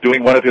Stossel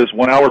doing one of his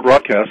one-hour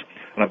broadcasts,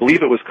 and I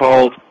believe it was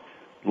called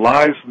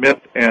Lies, Myth,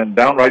 and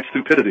Downright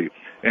Stupidity.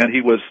 And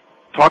he was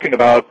talking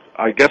about,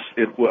 I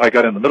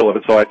got in the middle of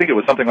it, so I think it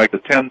was something like the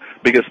 10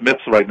 biggest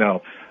myths right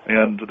now.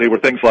 And they were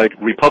things like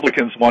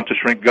Republicans want to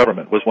shrink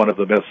government was one of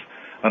the myths.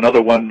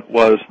 Another one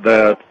was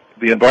that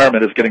the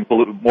environment is getting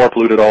more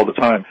polluted all the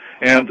time.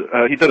 And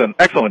he did an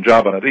excellent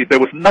job on it. There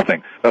was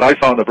nothing that I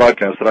saw in the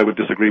broadcast that I would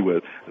disagree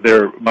with.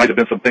 There might have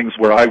been some things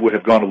where I would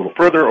have gone a little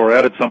further or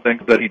added something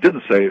that he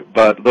didn't say,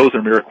 but those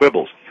are mere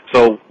quibbles.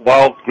 So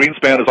while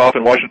Greenspan is off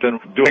in Washington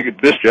doing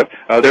mischief,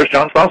 there's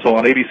John Stossel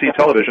on ABC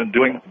television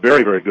doing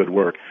very, very good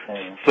work.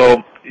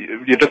 So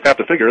you just have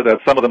to figure that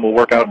some of them will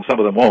work out and some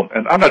of them won't.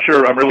 And I'm not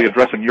sure I'm really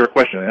addressing your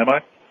question, am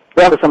I?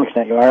 Well, to some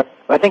extent you are.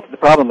 I think the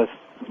problem with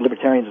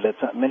libertarians is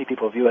that many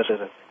people view us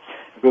as a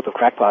group of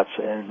crackpots,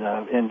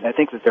 and I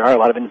think that there are a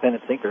lot of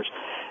independent thinkers,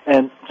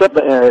 and so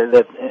there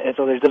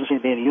doesn't seem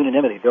to be any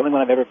unanimity. The only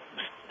one I've ever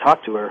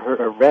talked to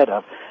or read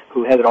of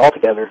who has it all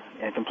together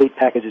and complete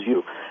package is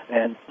you.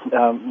 And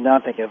now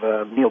I'm thinking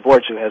of Neil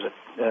Borge, who has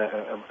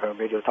a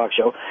radio talk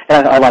show,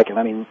 and I like him.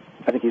 I mean,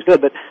 I think he's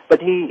good,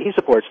 but he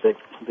supports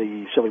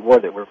the silly war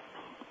that we're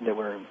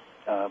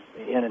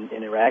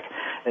in Iraq,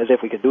 as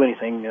if we could do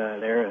anything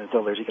there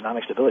until there's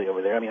economic stability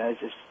over there. I mean,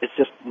 it's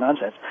just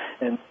nonsense.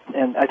 And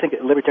I think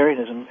that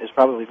libertarianism is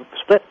probably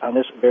split on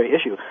this very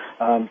issue,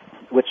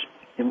 which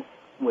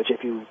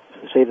if you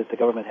say that the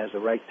government has the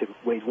right to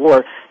wage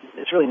war,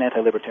 it's really an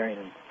anti-libertarian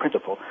in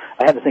principle.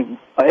 I have to think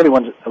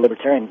everyone's a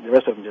libertarian. The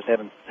rest of them just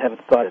haven't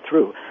thought it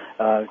through,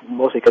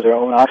 mostly because their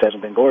own ox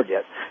hasn't been gored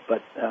yet.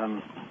 But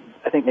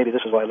I think maybe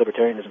this is why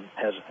libertarianism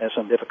has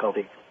some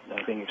difficulty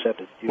being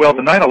accepted. Well,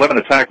 the 9/11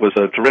 attack was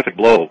a terrific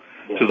blow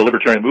to the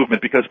libertarian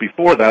movement, because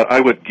before that,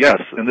 I would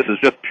guess, and this is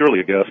just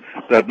purely a guess,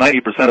 that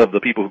 90% of the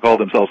people who call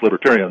themselves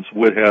libertarians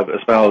would have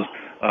espoused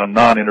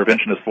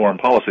non-interventionist foreign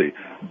policy.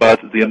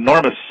 But the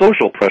enormous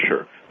social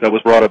pressure that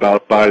was brought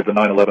about by the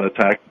 9/11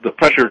 attack, the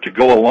pressure to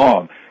go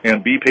along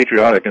and be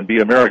patriotic and be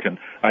American,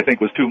 I think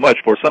was too much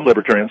for some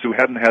libertarians who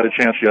hadn't had a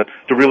chance yet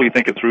to really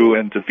think it through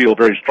and to feel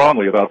very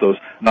strongly about those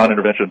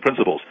non-intervention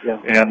principles. Yeah,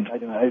 and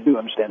I do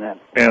understand that.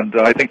 And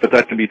I think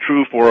that can be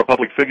true for a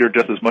public figure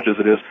just as much as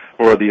it is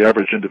for the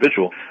average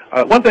individual.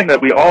 One thing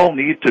that we all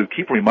need to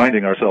keep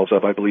reminding ourselves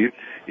of, I believe,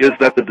 is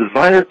that the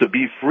desire to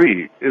be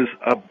free is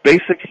a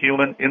basic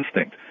human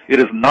instinct. It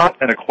is not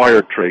an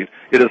acquired trait.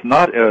 It is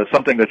not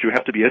something that you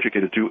have to be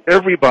educated to.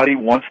 Everybody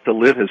wants to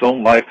live his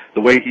own life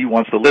the way he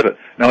wants to live it.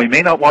 Now, he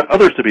may not want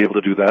others to be able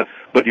to do that,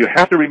 but you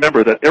have to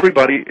remember that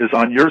everybody is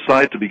on your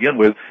side to begin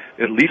with,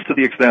 at least to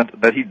the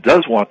extent that he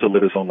does want to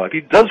live his own life.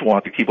 He does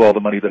want to keep all the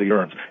money that he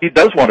earns. He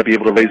does want to be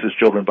able to raise his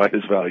children by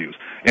his values.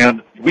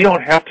 And we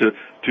don't have to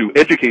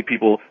educate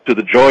people to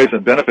the joys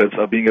and benefits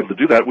of being able to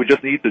do that. We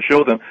just need to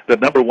show them that,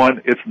 number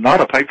one, it's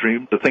not a pipe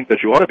dream to think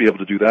that you ought to be able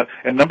to do that,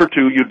 and number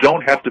two, you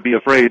don't have to be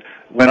afraid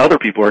when other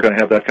people are going to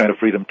have that kind of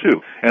freedom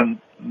too. And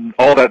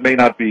all that may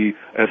not be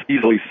as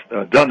easily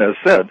done as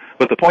said,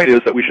 but the point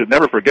is that we should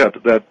never forget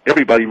that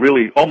everybody,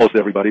 really almost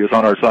everybody, is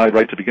on our side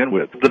right to begin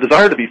with. The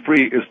desire to be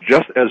free is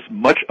just as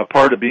much a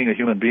part of being a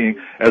human being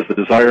as the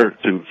desire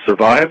to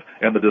survive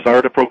and the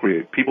desire to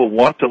procreate. People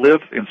want to live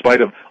in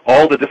spite of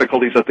all the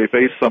difficulties that they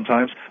face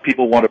sometimes.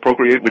 People want to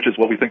procreate, which is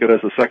what we think of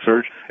as a sex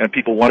urge, and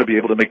people want to be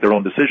able to make their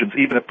own decisions,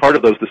 even if part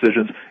of those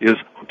decisions is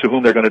to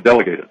whom they're going to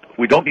delegate it.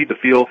 We don't need to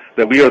feel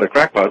that we are the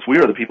crackpots. We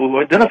are the people who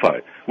identify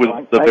with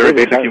the very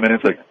basic human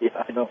instinct. Yeah,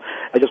 I know.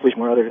 I just wish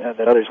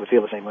that others would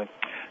feel the same way.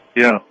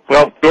 Yeah.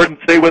 Well, Jordan,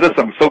 stay with us.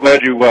 I'm so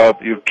glad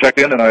you checked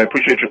in, and I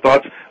appreciate your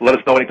thoughts. Let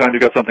us know anytime you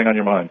got something on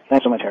your mind.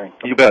 Thanks so much, Harry.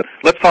 You bet.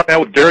 Let's talk now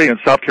with Gary in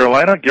South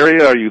Carolina.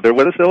 Gary, are you there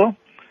with us still?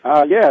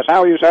 Yes.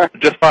 How are you, sir?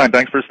 Just fine.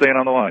 Thanks for staying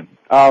on the line.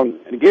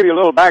 To give you a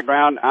little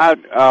background, I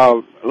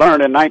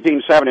learned in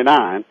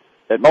 1979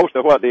 that most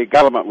of what the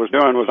government was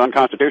doing was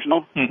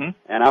unconstitutional,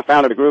 and I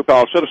founded a group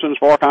called Citizens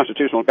for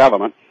Constitutional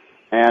Government,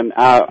 and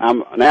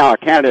I'm now a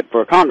candidate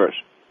for Congress.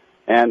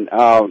 And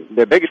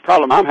the biggest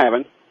problem I'm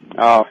having,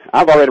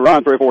 I've already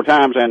run 3 or 4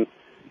 times,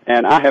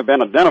 and I have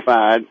been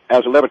identified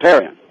as a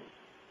libertarian.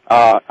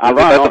 That's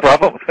the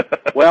problem?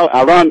 Well,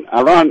 I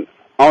run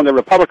on the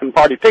Republican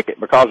Party ticket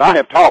because I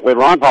have talked with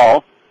Ron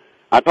Paul.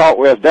 I talked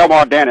with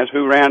Delmar Dennis,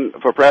 who ran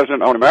for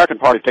president on the American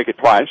Party ticket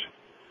twice.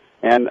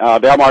 And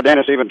Delmar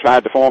Dennis even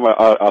tried to form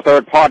a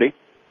third party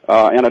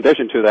in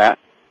addition to that.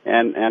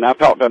 And I've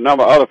talked to a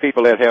number of other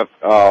people that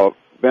have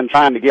been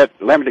trying to get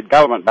limited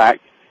government back.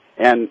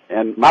 And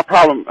my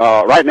problem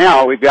right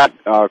now, we've got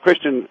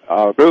Christian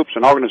groups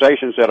and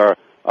organizations that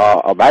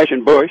are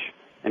bashing Bush,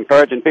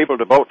 encouraging people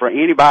to vote for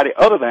anybody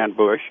other than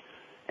Bush.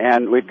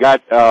 and we've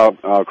got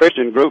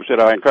Christian groups that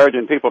are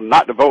encouraging people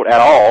not to vote at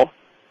all.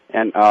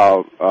 And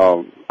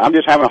I'm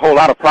just having a whole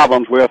lot of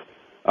problems with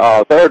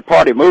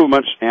third-party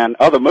movements and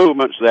other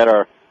movements that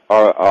are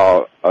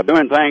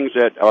doing things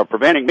that are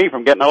preventing me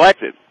from getting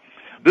elected.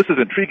 This is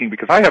intriguing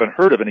because I haven't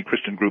heard of any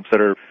Christian groups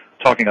that are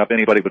talking up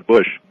anybody but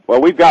Bush.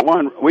 Well, we've got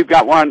one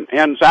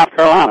in South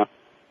Carolina,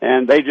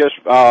 and they just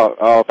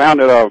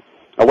founded a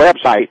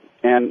website,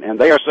 and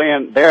they are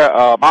saying their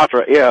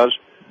mantra is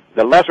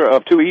the lesser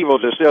of two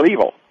evils is still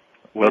evil.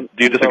 Well,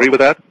 do you disagree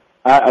with that?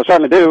 I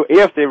certainly do,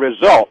 if the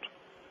result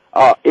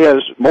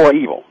is more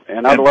evil.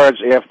 In other words,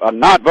 if a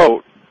not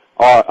vote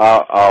or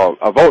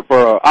a vote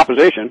for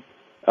opposition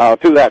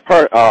to that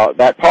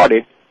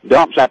party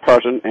dumps that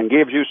person and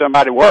gives you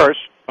somebody worse.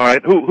 All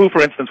right. Who,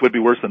 for instance, would be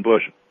worse than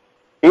Bush?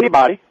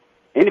 Anybody,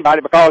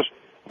 because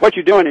what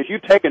you're doing is you're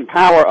taking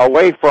power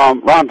away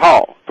from Ron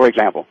Paul, for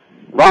example.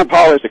 Ron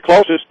Paul is the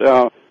closest,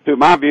 to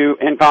my view,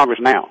 in Congress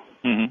now.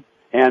 Mm-hmm.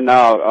 And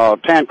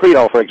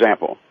Tancredo, for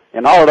example.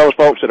 And all of those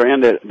folks that are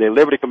in the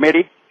Liberty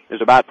Committee,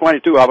 there's about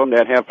 22 of them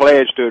that have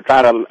pledged to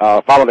try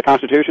to follow the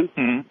Constitution.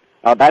 Mm-hmm.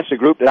 That's the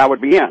group that I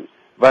would be in.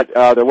 But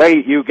the way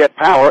you get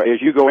power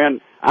is you go in.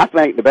 I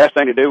think the best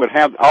thing to do would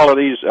have all of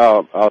these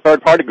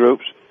third-party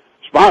groups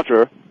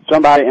sponsor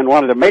somebody in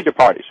one of the major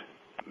parties.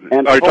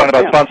 And are you talking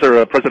about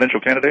sponsor a presidential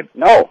candidate?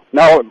 No,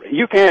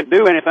 you can't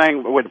do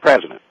anything with the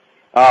president.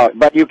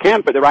 But you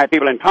can put the right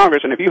people in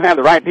Congress, and if you have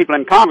the right people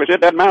in Congress,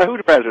 it doesn't matter who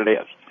the president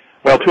is.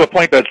 Well, to a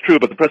point, that's true,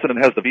 but the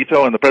president has the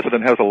veto, and the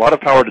president has a lot of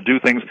power to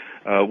do things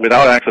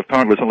without acts of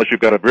Congress unless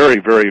you've got a very,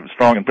 very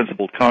strong and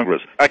principled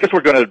Congress. I guess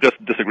we're going to just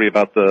disagree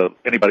about the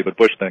anybody but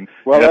Bush thing.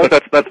 Well, yeah,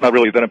 but that's not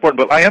really that important.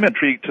 But I am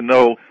intrigued to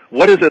know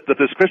what is it that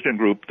this Christian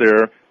group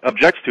there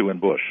objects to in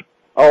Bush?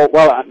 Oh,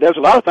 well, there's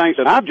a lot of things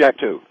that I object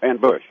to in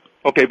Bush.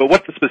 Okay, but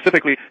what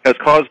specifically has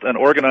caused an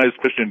organized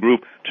Christian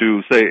group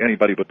to say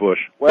anybody but Bush?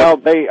 Well,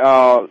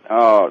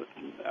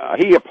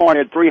 he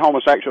appointed 3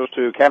 homosexuals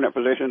to cabinet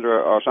positions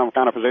or some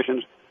kind of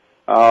positions.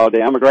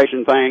 The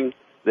immigration thing,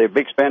 the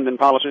big spending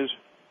policies,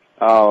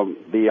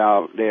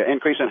 the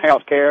increase in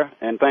health care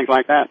and things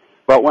like that.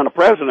 But when a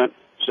president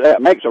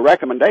makes a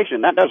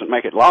recommendation, that doesn't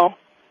make it law.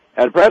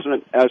 And the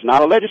president is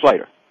not a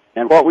legislator.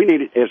 And what we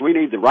need is we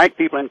need the right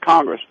people in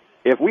Congress.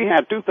 If we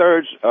had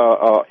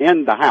 2/3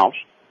 in the House,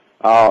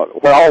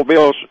 where all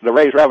bills to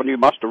raise revenue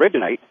must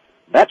originate,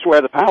 that's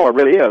where the power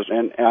really is.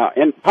 And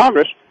in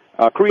Congress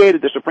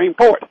created the Supreme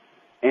Court.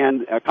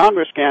 And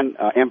Congress can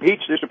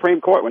impeach the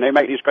Supreme Court when they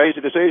make these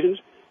crazy decisions.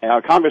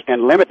 Congress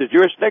can limit the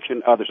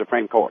jurisdiction of the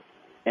Supreme Court.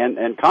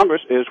 And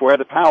Congress is where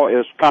the power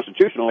is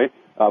constitutionally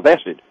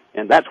vested.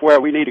 And that's where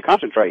we need to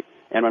concentrate.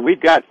 And when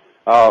we've got,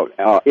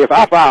 if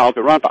I file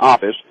to run for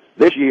office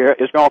this year,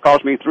 it's going to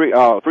cost me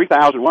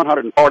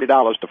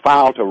 $3,140 to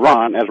file to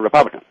run as a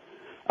Republican.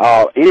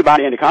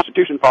 Anybody in the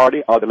Constitution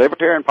Party or the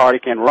Libertarian Party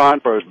can run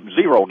for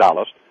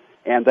 $0,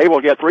 and they will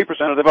get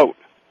 3% of the vote.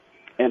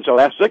 And so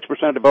that's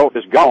 6% of the vote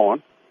is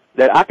gone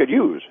that I could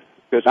use,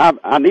 because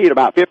I need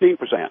about 15%.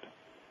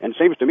 And it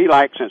seems to me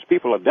like, since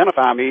people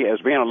identify me as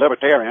being a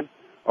libertarian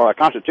or a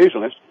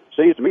constitutionalist,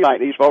 seems to me like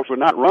these folks would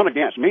not run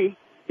against me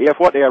if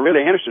what they are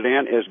really interested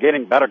in is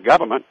getting better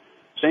government.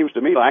 Seems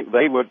to me like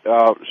they would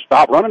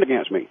stop running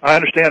against me. I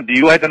understand. Do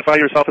you identify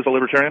yourself as a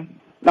libertarian?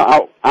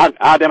 No, I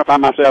identify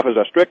myself as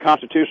a strict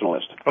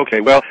constitutionalist. Okay,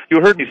 well,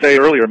 you heard me say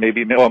earlier,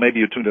 maybe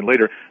you tuned in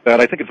later,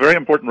 that I think it's very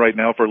important right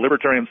now for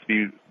libertarians to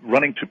be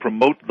running to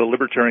promote the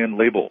libertarian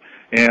label.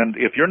 And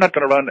if you're not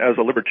going to run as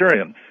a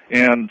libertarian,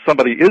 and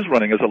somebody is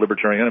running as a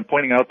libertarian and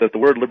pointing out that the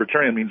word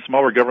libertarian means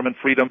smaller government,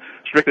 freedom,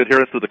 strict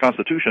adherence to the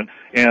Constitution,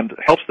 and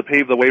helps to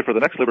pave the way for the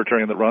next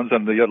libertarian that runs,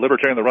 and the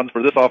libertarian that runs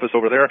for this office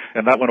over there,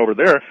 and that one over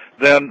there,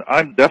 then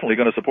I'm definitely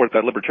going to support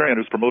that libertarian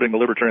who's promoting the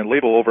libertarian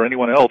label over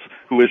anyone else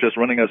who is just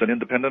running as an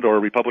independent or a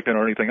Republican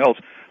or anything else,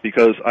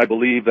 because I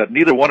believe that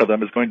neither one of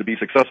them is going to be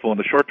successful in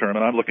the short term,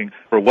 and I'm looking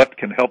for what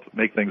can help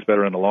make things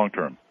better in the long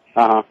term.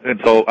 Uh-huh. And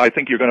so I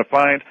think you're going to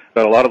find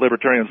that a lot of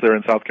libertarians there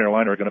in South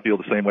Carolina are going to feel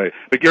the same way.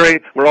 But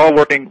Gary, we're all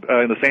working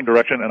in the same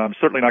direction, and I'm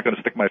certainly not going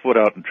to stick my foot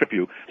out and trip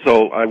you.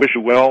 So I wish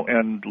you well,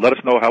 and let us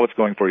know how it's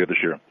going for you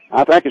this year.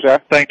 Thank you, sir.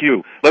 Thank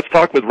you. Let's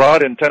talk with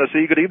Rod in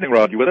Tennessee. Good evening,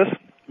 Rod. You with us?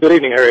 Good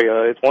evening, Harry.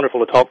 It's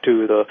wonderful to talk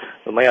to the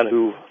man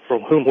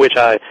from whom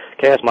I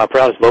cast my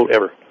proudest vote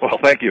ever. Well,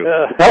 thank you.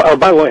 By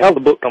the way, how's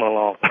the book coming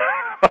along?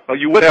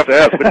 You would have to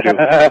ask, wouldn't you?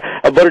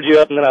 I buttered you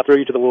up and then I threw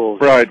you to the wolves.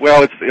 Right.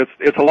 Well,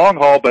 it's a long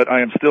haul, but I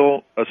am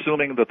still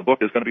assuming that the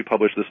book is going to be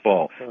published this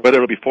fall.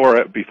 Whether it'll be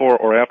before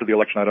or after the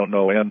election, I don't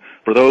know. And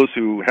for those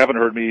who haven't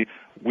heard me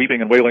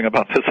weeping and wailing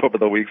about this over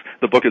the weeks,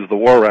 the book is The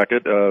War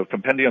Racket, a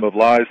compendium of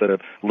lies that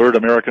have lured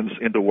Americans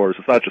into wars.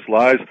 It's not just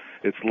lies.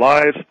 It's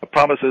lies,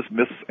 promises,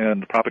 myths,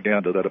 and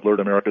propaganda that have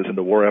lured Americans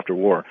into war after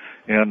war.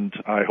 And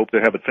I hope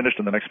to have it finished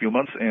in the next few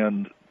months,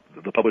 and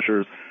the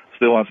publisher's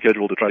still on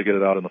schedule to try to get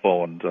it out in the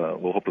fall, and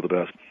we'll hope for the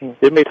best.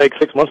 It may take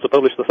 6 months to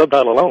publish the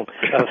subtitle alone.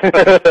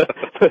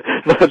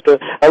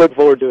 But I look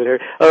forward to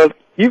it, Harry.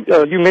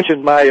 You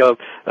mentioned my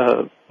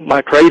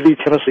My crazy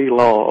Tennessee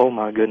law. Oh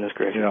my goodness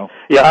gracious. You know.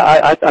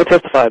 Yeah, I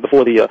testified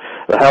before the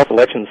House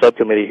Election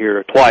Subcommittee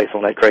here twice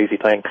on that crazy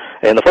thing.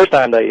 And the first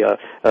time they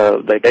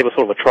gave us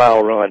sort of a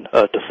trial run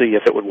to see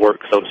if it would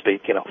work, so to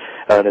speak, you know,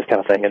 this kind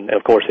of thing. And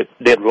of course it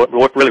did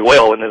work really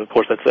well. And then of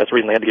course that's the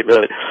reason they had to get rid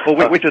of it.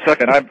 Well, wait just a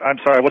second. I'm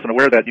sorry, I wasn't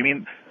aware of that. You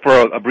mean for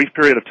a brief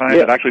period of time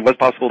it actually was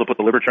possible to put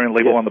the Libertarian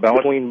label on the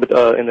ballot?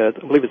 I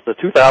believe it's the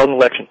 2000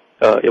 election.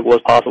 It was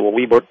possible.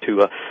 We worked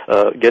to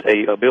get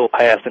a bill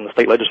passed in the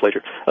state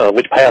legislature,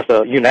 which passed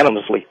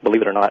unanimously,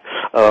 believe it or not,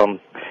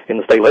 in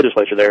the state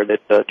legislature there,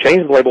 that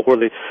changed the label where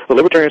the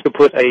Libertarians could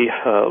put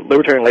a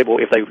Libertarian label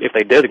if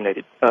they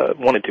designated,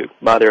 wanted to,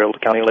 by their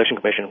county election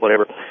commission,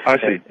 whatever. I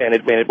see. And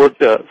it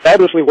worked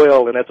fabulously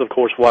well, and that's, of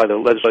course, why the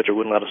legislature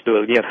wouldn't let us do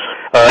it again.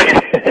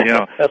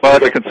 Yeah. Well,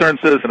 as a concerned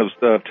citizen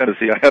of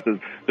Tennessee, I have to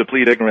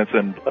plead ignorance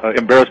and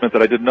embarrassment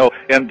that I didn't know.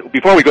 And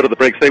before we go to the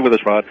break, stay with us,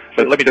 Rod,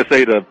 but let me just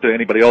say to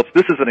anybody else,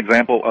 this is an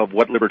example of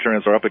what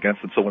Libertarians are up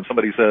against. And so when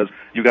somebody says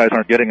you guys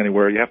aren't getting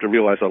anywhere, you have to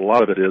realize that a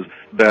lot of it is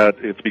that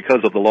it's because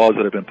of the laws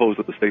that have been imposed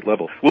at the state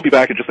level. We'll be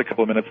back in just a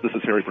couple of minutes. This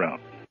is Harry Brown.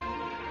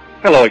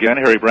 Hello again,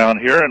 Harry Brown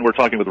here, and we're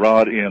talking with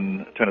Rod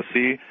in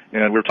Tennessee,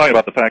 and we're talking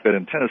about the fact that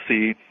in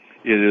Tennessee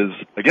it is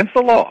against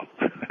the law,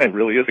 it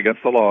really is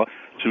against the law,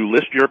 to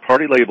list your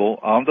party label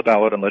on the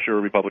ballot unless you're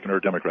a Republican or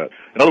a Democrat.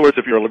 In other words,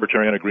 if you're a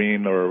Libertarian, a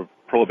Green, or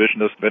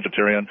prohibitionist,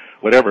 vegetarian,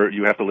 whatever,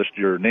 you have to list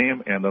your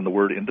name and then the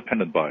word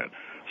independent by it.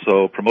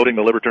 So promoting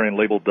the Libertarian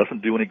label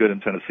doesn't do any good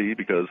in Tennessee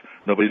because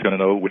nobody's going to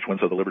know which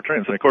ones are the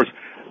Libertarians. And, of course,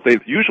 they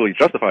usually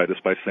justify this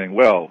by saying,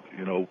 well,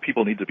 you know,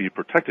 people need to be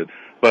protected.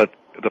 But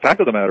the fact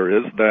of the matter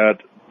is that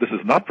this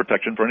is not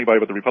protection for anybody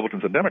but the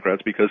Republicans and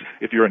Democrats, because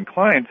if you're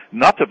inclined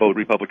not to vote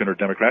Republican or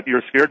Democrat,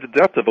 you're scared to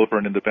death to vote for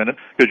an independent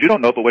because you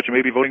don't know but what you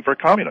may be voting for a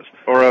communist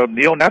or a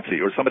neo-Nazi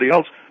or somebody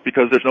else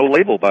because there's no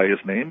label by his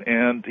name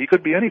and he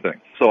could be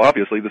anything. So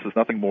obviously this is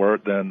nothing more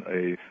than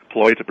a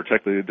ploy to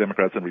protect the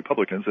Democrats and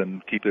Republicans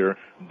and keep their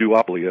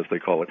duopoly, as they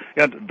call it.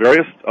 And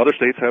various other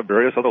states have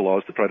various other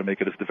laws to try to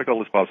make it as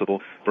difficult as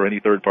possible for any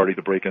third party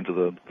to break into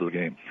the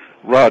game.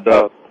 Rod,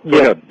 go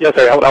ahead. Yes,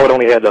 sir. I would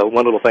only add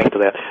one little thing to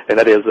that, and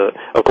that is,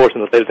 of course,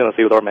 in the state of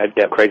Tennessee with our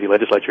madcap crazy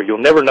legislature, you'll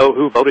never know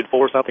who voted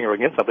for something or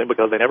against something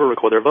because they never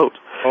record their votes.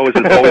 Oh, is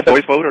it always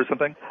voice vote or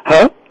something?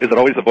 Huh? Is it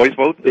always a voice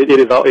vote? It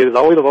is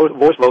always a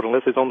voice vote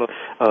unless it's on the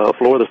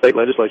floor of the state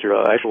legislature,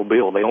 actual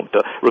bill. They don't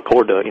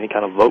record any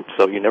kind of vote,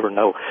 so you never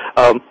know.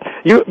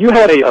 You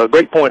had a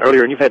great point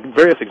earlier, and you've had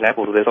various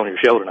examples of this on your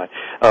show tonight,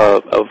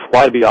 of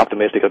why to be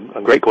optimistic,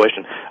 a great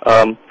question.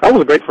 I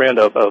was a great friend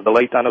of the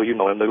late, I know you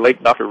know him, the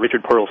late Dr.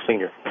 Richard Pearl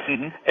Sr.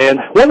 Mm-hmm. And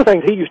one of the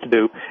things he used to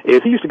do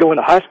is he used to go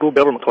into high school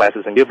government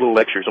classes and give little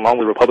lectures along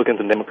with Republicans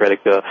and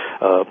Democratic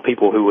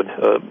people who would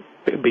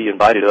be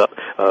invited up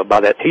by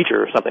that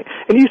teacher or something.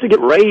 And he used to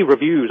get rave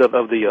reviews of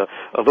the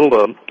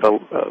little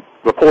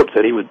reports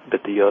that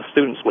the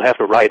students would have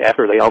to write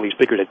after all these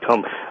speakers had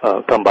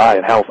come by,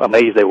 and how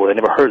amazed they were. They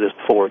never heard this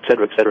before, et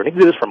cetera, et cetera. And he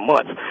did this for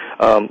months,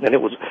 and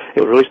it was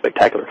really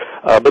spectacular.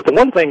 But the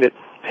one thing that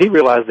he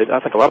realized that I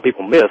think a lot of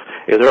people miss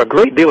is there are a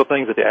great deal of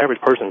things that the average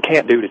person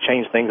can't do to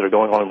change things that are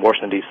going on in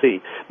Washington, D.C.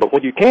 But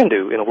what you can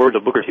do, in the words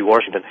of Booker T.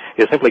 Washington,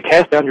 is simply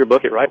cast down your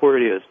bucket right where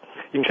it is.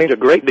 You can change a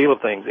great deal of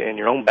things in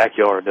your own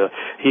backyard.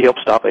 He helped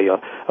stop a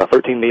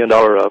 $13 million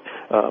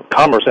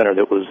commerce center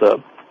that was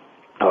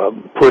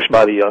pushed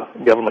by the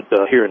government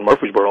here in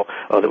Murfreesboro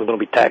that was going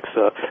to be tax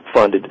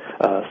funded.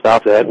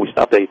 Stopped that. We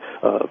stopped a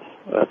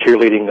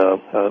cheerleading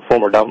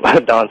former Don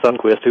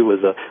Sundquist, who was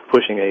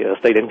pushing a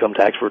state income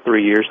tax for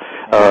 3 years.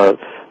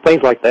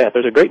 Things like that.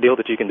 There's a great deal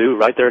that you can do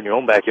right there in your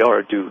own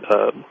backyard to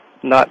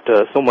not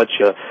so much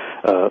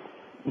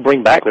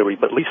bring back liberty,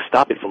 but at least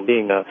stop it from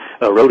being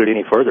eroded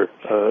any further.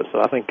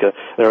 So I think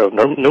there are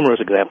numerous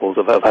examples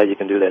of how you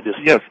can do that.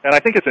 Yes, and I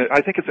think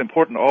it's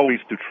important always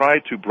to try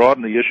to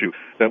broaden the issue,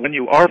 that when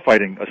you are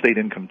fighting a state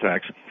income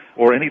tax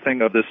or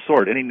anything of this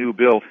sort, any new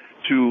bill,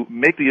 to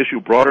make the issue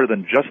broader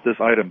than just this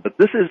item. But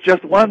this is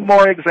just one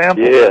more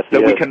example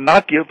that we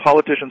cannot give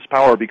politicians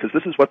power, because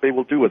this is what they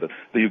will do with it.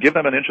 That you give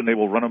them an inch and they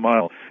will run a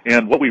mile.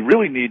 And what we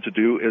really need to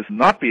do is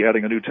not be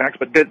adding a new tax,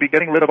 but be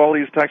getting rid of all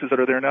these taxes that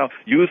are there now.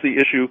 Use the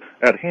issue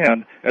at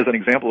hand as an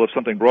example of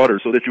something broader,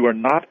 so that you are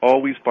not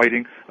always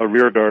fighting a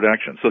rearguard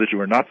action, so that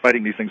you are not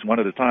fighting these things one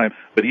at a time,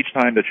 but each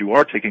time that you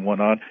are taking one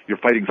on, you're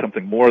fighting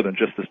something more than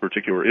just this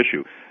particular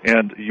issue.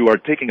 And you are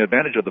taking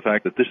advantage of the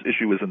fact that this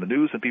issue is in the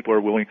news and people are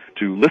willing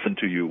to listen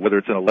to you, whether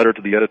it's in a letter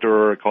to the editor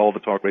or a call to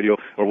talk radio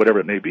or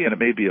whatever it may be. And it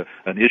may be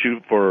an issue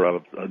for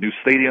a new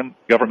stadium,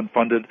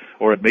 government-funded,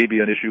 or it may be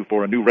an issue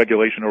for a new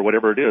regulation or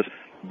whatever it is.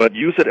 But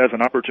use it as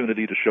an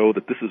opportunity to show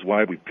that this is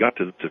why we've got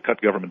to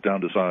cut government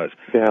down to size.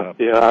 Yeah,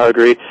 I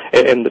agree.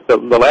 And the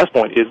last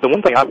point is the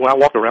one thing, when I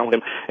walk around with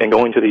him and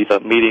going to these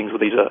meetings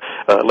with these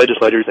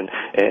legislators and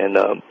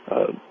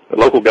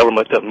local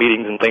government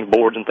meetings and things,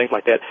 boards and things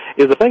like that,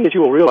 is the thing that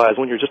you will realize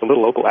when you're just a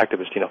little local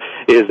activist,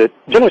 is that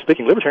generally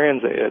speaking,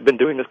 libertarians have been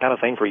doing this kind of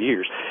thing for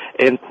years.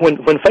 And when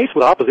faced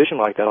with opposition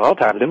like that, a lot of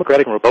times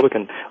Democratic and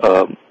Republican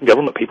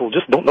government people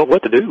just don't know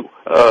what to do.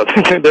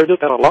 They're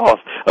just at a loss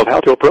of how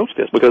to approach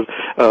this, because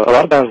a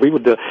lot of times they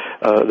would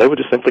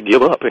just simply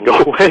give up and go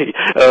away,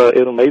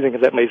 as amazing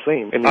as that may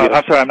seem. And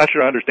I'm sorry, I'm not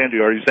sure I understand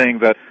you. Are you saying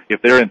that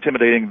if they're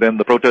intimidating, then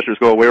the protesters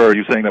go away, or are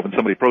you saying that when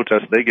somebody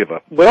protests, they give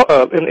up? Well,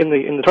 in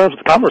the terms of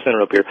the Commerce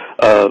Center up here,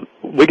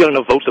 we got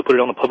enough votes to put it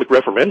on the public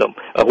referendum,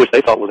 which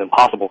they thought was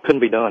impossible,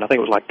 couldn't be done. I think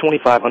it was like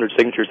 2,500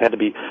 signatures had to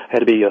be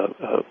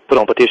put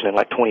on petition in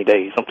like 20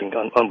 days, something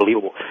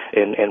unbelievable,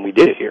 and we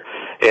did it here.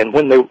 And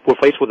when they were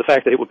faced with the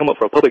fact that it would come up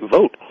for a public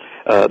vote,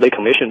 they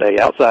commissioned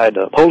a outside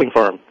polling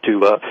firm to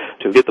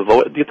get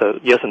the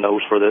yes and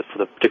no's for the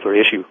particular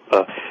issue,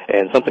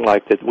 and something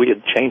like that. We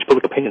had changed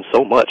public opinion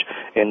so much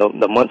in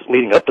the months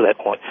leading up to that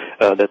point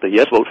that the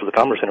yes votes for the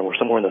Commerce Center were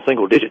somewhere in the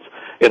single digits,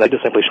 and they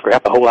just simply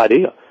scrapped the whole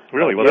idea.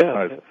 Really? Well, that's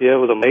nice. Yeah,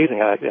 it was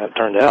amazing how it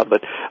turned out,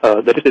 but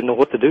they just didn't know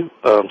what to do,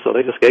 so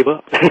they just gave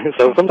up.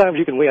 So sometimes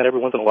you can win every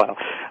once in a while,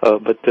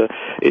 but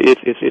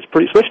it's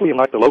pretty, especially in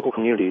like the local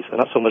communities, and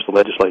not so much the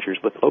legislatures,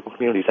 but the local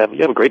communities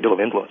you have a great deal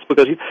of influence,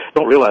 because you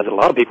don't realize that a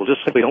lot of people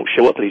just simply don't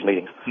show up to these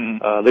meetings.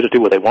 They just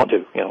do what they want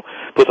to,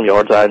 put some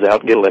yard signs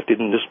out, get elected,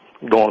 and just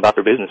go on about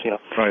their business.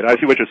 Right. I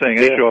see what you're saying.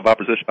 Any show of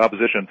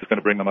opposition is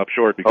going to bring them up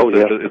short because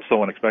it's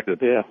so unexpected.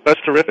 Yeah. That's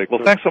terrific.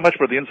 Well, thanks so much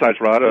for the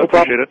insights, Rod. I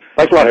appreciate it.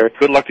 Thanks a lot, Harry.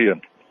 Good luck to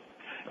you.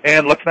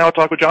 And let's now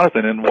talk with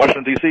Jonathan in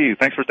Washington, D.C.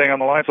 Thanks for staying on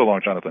the line so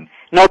long, Jonathan.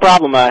 No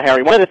problem,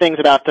 Harry. One of the things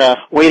about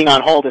waiting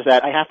on hold is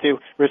that I have to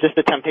resist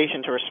the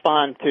temptation to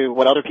respond to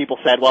what other people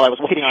said while I was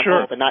waiting on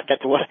hold and not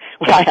get to what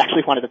I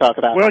actually wanted to talk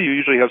about. Well, you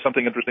usually have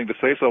something interesting to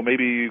say, so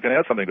maybe you can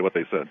add something to what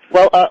they said.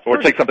 Well, or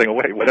take something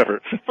away, whatever.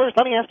 First,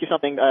 let me ask you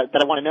something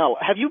that I want to know.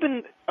 Have you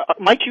been,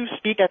 might you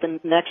speak at the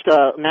next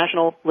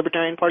National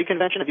Libertarian Party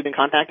Convention? Have you been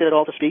contacted at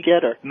all to speak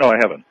yet? Or? No, I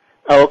haven't.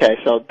 Oh, okay.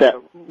 So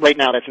right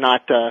now that's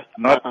not...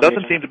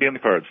 doesn't seem to be in the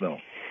cards, no.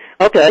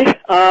 Okay.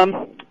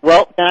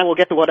 Well, then I will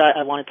get to what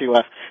I wanted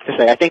to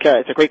say. I think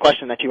it's a great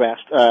question that you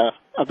asked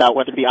about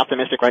whether to be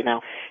optimistic right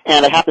now.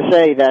 And I have to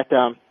say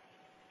that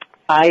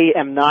I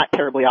am not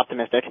terribly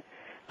optimistic.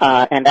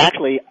 And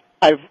actually,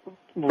 I've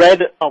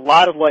read a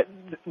lot of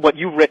what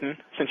you've written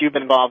since you've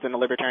been involved in the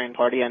Libertarian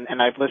Party,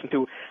 and I've listened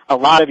to a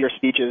lot of your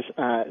speeches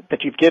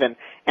that you've given.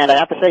 And I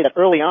have to say that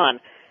early on,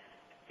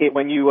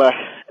 when you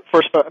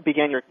first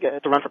began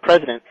to run for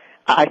president,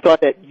 I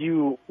thought that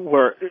you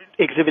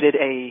exhibited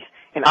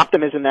an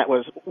optimism that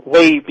was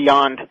way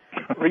beyond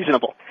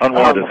reasonable.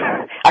 Unwarranted.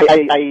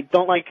 I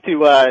don't like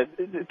to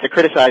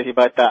criticize you,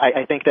 but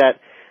I think that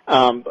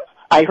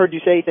I heard you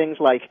say things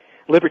like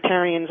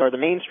libertarians are the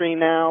mainstream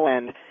now,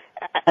 and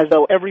as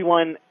though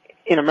everyone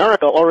in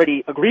America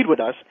already agreed with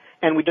us,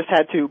 and we just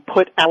had to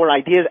put our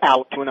ideas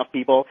out to enough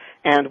people,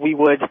 and we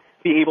would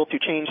be able to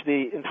change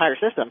the entire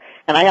system.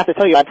 And I have to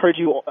tell you, I've heard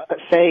you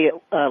say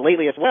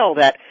lately as well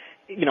that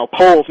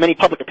many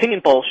public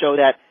opinion polls show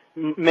that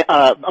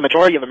a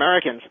majority of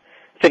Americans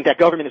think that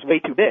government is way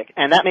too big,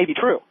 and that may be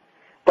true.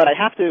 But I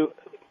have to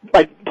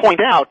point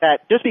out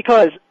that just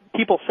because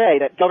people say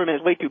that government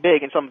is way too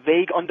big in some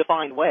vague,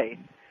 undefined way,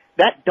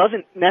 that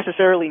doesn't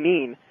necessarily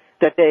mean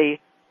that they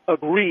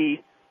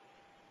agree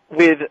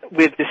with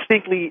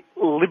distinctly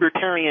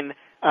libertarian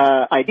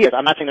ideas.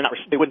 I'm not saying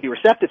they wouldn't be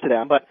receptive to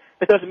them, but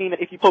it doesn't mean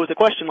that if you pose a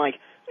question like,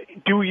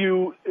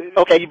 you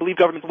believe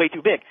government's way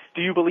too big.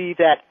 Do you believe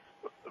that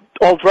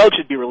all drugs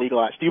should be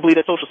legalized? Do you believe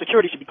that Social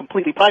Security should be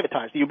completely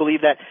privatized? Do you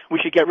believe that we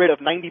should get rid of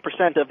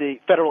 90% of the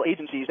federal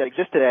agencies that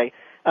exist today?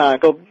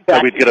 Go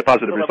back we'd get a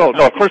positive result.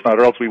 No, of course not,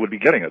 or else we would be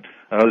getting it.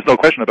 There's no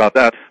question about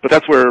that. But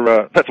that's where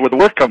the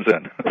work comes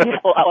in.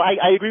 Well,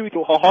 I agree with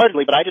you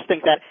wholeheartedly, but I just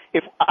think that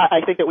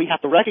I think that we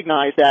have to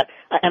recognize that,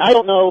 and I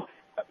don't know,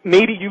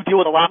 maybe you deal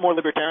with a lot more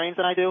libertarians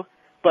than I do,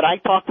 but I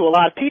talk to a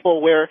lot of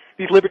people where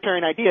these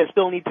libertarian ideas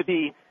still need to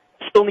be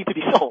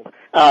sold.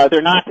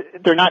 They're not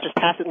just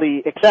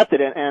tacitly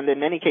accepted, and in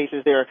many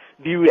cases they're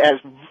viewed as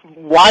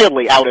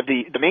wildly out of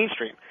the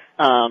mainstream.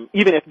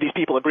 Even if these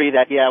people agree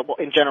that,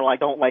 in general, I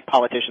don't like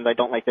politicians, I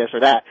don't like this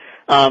or that.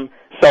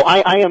 So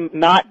I am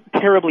not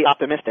terribly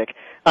optimistic,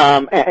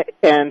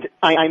 and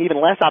I'm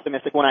even less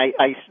optimistic when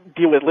I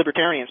deal with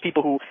libertarians,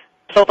 people who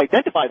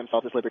self-identify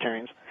themselves as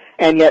libertarians,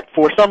 and yet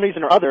for some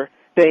reason or other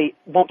they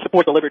won't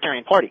support the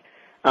Libertarian Party.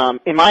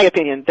 In my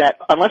opinion, that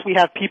unless we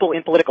have people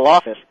in political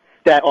office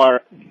that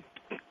are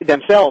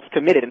themselves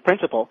committed in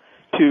principle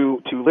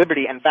to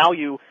liberty and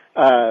value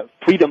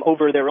freedom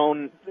over their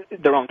own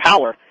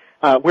power,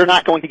 we're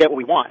not going to get what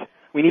we want.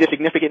 We need a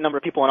significant number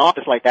of people in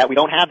office like that. We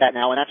don't have that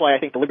now, and that's why I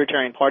think the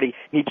Libertarian Party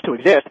needs to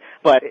exist.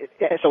 But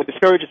so it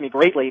discourages me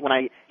greatly when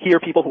I hear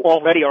people who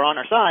already are on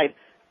our side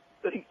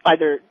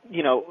either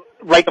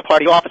write the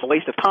party off as a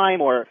waste of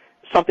time or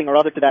something or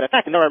other to that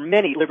effect. And there are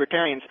many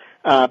libertarians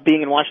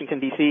being in Washington,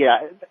 D.C.,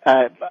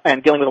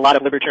 and dealing with a lot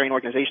of libertarian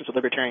organizations with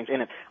libertarians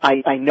in it,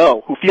 I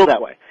know, who feel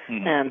that way.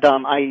 And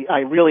I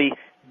really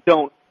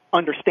don't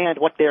understand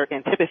what their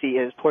antipathy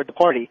is toward the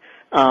party.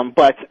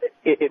 But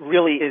it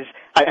really is,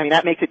 I mean,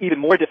 that makes it even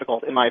more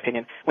difficult, in my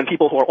opinion, when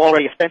people who are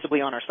already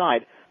ostensibly on our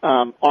side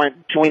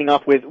aren't joining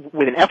up with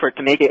an effort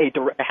to make it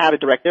have a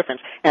direct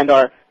difference, and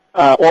are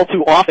all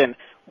too often,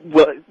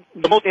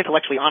 the most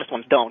intellectually honest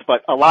ones don't,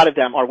 but a lot of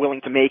them are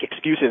willing to make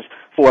excuses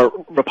for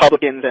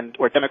Republicans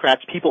or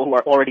Democrats, people who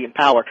are already in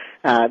power,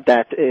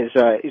 that is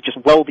just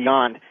well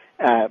beyond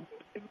the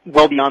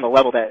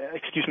level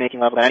excuse-making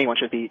level that anyone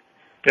should be.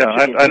 Yeah,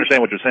 I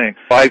understand what you're saying.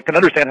 I can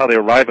understand how they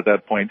arrive at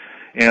that point,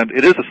 and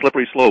it is a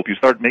slippery slope. You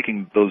start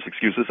making those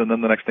excuses, and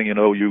then the next thing you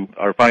know, you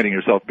are finding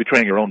yourself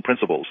betraying your own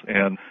principles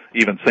and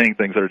even saying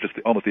things that are just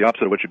almost the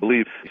opposite of what you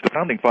believe. The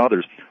Founding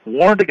Fathers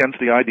warned against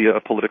the idea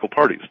of political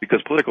parties,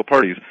 because political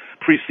parties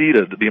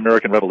preceded the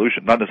American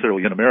Revolution, not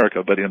necessarily in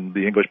America, but in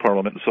the English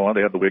Parliament and so on.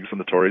 They had the Whigs and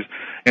the Tories,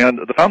 and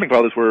the Founding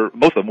Fathers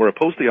most of them were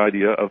opposed to the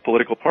idea of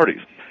political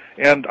parties.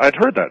 And I'd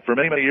heard that for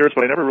many, many years,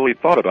 but I never really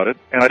thought about it,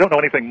 and I don't know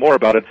anything more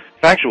about it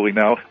factually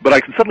now, but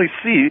I can suddenly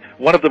see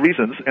one of the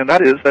reasons, and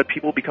that is that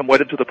people become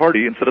wedded to the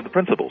party instead of the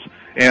principles.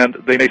 And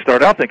they may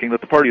start out thinking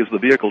that the party is the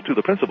vehicle to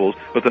the principles,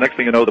 but the next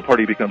thing you know, the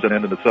party becomes an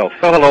end in itself.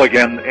 Well, hello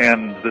again,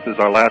 and this is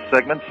our last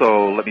segment,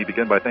 so let me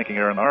begin by thanking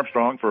Aaron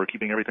Armstrong for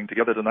keeping everything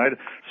together tonight,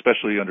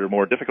 especially under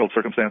more difficult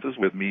circumstances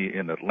with me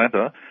in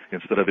Atlanta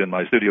instead of in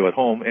my studio at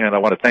home. And I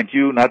want to thank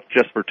you not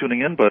just for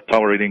tuning in, but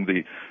tolerating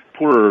the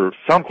poorer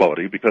sound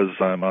quality because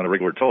I'm on a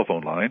regular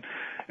telephone line.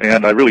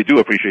 And I really do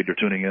appreciate your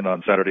tuning in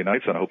on Saturday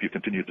nights, and I hope you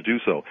continue to do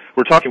so.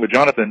 We're talking with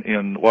Jonathan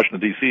in Washington,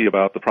 D.C.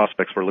 about the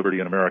prospects for liberty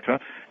in America.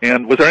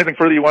 And was there anything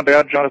further you wanted to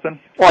add, Jonathan?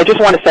 Well, I just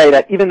want to say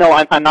that even though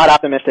I'm not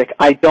optimistic,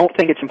 I don't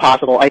think it's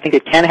impossible. I think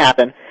it can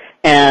happen.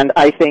 And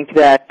I think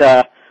that,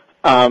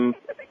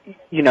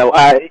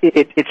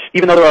 it's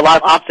even though there are a lot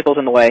of obstacles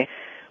in the way,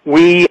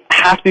 we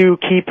have to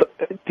keep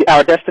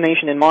our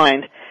destination in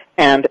mind.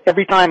 And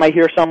every time I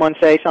hear someone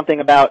say something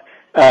about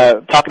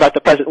talk about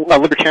a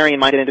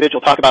libertarian-minded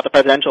individual talk about the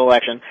presidential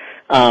election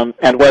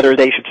and whether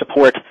they should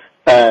support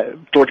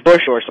George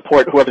Bush or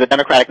support whoever the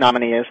Democratic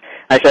nominee is,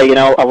 I say,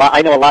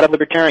 I know a lot of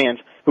libertarians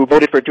who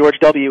voted for George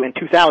W. in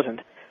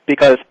 2000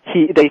 because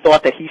they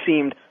thought that he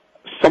seemed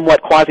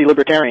somewhat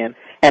quasi-libertarian,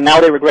 and now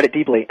they regret it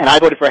deeply. And I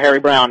voted for Harry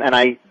Brown, and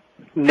I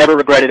never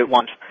regretted it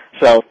once.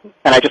 So,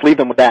 and I just leave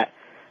them with that.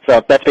 So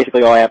that's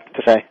basically all I have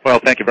to say. Well,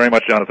 thank you very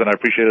much, Jonathan. I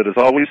appreciate it as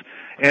always.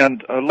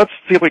 And let's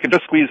see if we can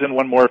just squeeze in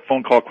one more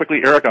phone call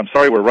quickly. Eric, I'm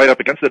sorry we're right up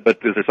against it, but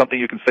is there something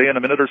you can say in a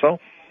minute or so?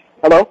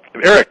 Hello?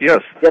 Eric, yes.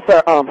 Yes,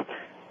 sir.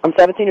 I'm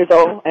 17 years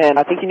old, and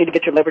I think you need to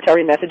get your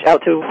libertarian message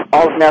out to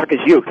all of America's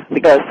youth,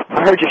 because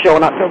I heard your show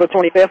on October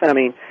 25th,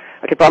 and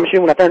I can promise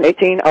you when I turn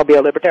 18, I'll be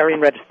a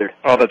libertarian registered.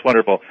 Oh, that's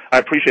wonderful. I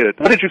appreciate it.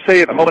 What did you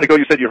say a moment ago?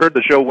 You said you heard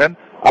the show when?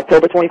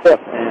 October 25th.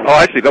 Oh,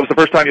 I see. That was the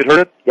first time you'd heard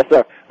it? Yes,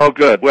 sir. Oh,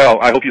 good. Well,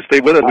 I hope you stay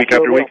with it week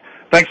after week.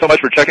 Thanks so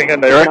much for checking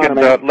in, Eric, and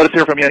let us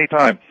hear from you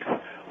anytime.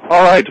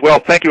 All right. Well,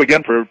 thank you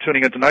again for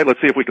tuning in tonight. Let's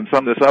see if we can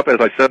sum this up. As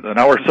I said an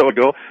hour or so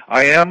ago,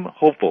 I am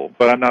hopeful,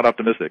 but I'm not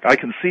optimistic. I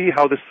can see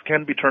how this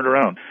can be turned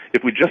around.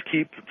 If we just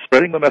keep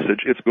spreading the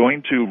message, it's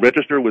going to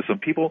register with some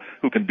people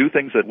who can do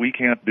things that we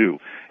can't do.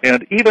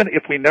 And even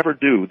if we never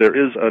do, there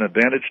is an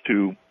advantage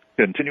to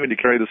continuing to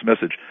carry this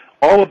message.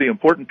 All of the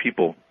important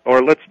people,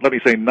 or let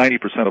me say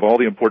 90% of all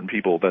the important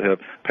people that have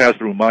passed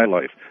through my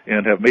life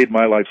and have made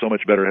my life so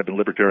much better have been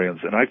libertarians.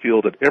 And I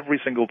feel that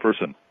every single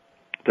person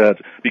that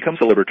becomes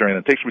a libertarian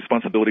and takes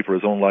responsibility for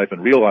his own life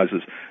and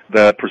realizes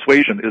that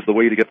persuasion is the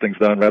way to get things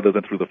done rather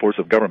than through the force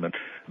of government,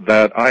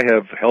 that I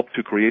have helped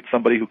to create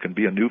somebody who can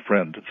be a new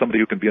friend, somebody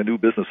who can be a new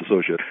business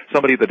associate,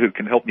 somebody who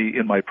can help me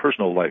in my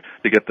personal life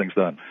to get things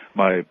done.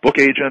 My book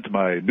agent,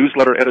 my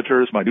newsletter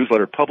editors, my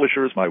newsletter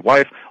publishers, my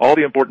wife, all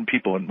the important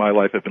people in my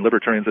life have been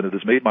libertarians, and it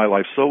has made my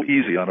life so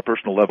easy on a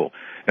personal level.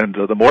 And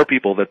the more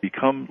people that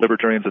become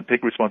libertarians and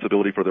take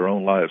responsibility for their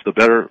own lives, the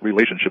better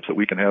relationships that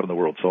we can have in the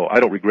world. So I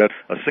don't regret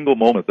a single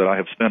moment that I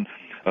have spent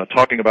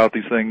talking about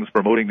these things,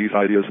 promoting these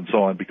ideas, and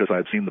so on, because I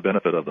have seen the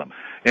benefit of them.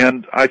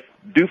 And I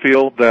do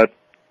feel that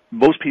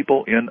most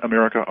people in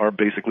America are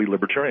basically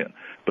libertarian.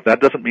 But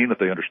that doesn't mean that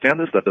they understand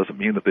this. That doesn't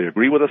mean that they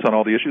agree with us on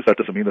all the issues. That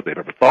doesn't mean that they've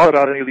ever thought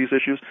about any of these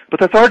issues. But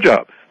that's our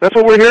job. That's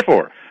what we're here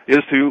for, is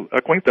to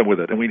acquaint them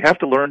with it. And we have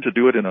to learn to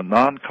do it in a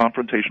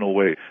non-confrontational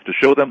way, to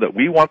show them that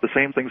we want the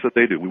same things that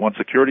they do. We want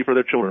security for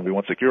their children. We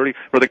want security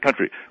for the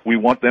country. We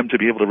want them to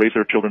be able to raise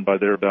their children by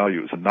their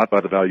values and not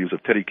by the values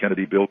of Teddy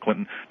Kennedy, Bill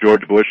Clinton,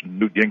 George Bush,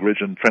 Newt Gingrich,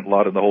 and Trent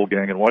Lott and the whole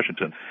gang in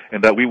Washington.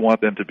 And that we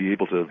want them to be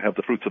able to have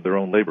the fruits of their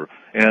own labor.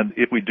 And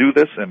if we do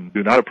this and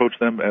do not approach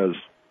them as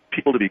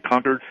people to be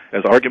conquered,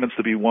 as arguments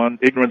to be won,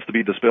 ignorance to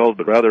be dispelled,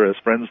 but rather as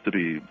friends to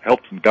be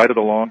helped and guided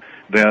along,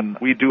 then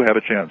we do have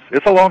a chance.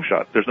 It's a long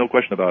shot. There's no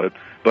question about it.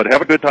 But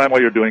have a good time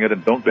while you're doing it,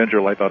 and don't bend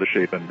your life out of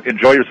shape. And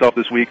enjoy yourself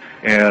this week,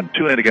 and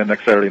tune in again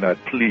next Saturday night,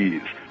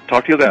 please.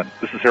 Talk to you then.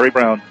 This is Harry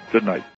Brown. Good night.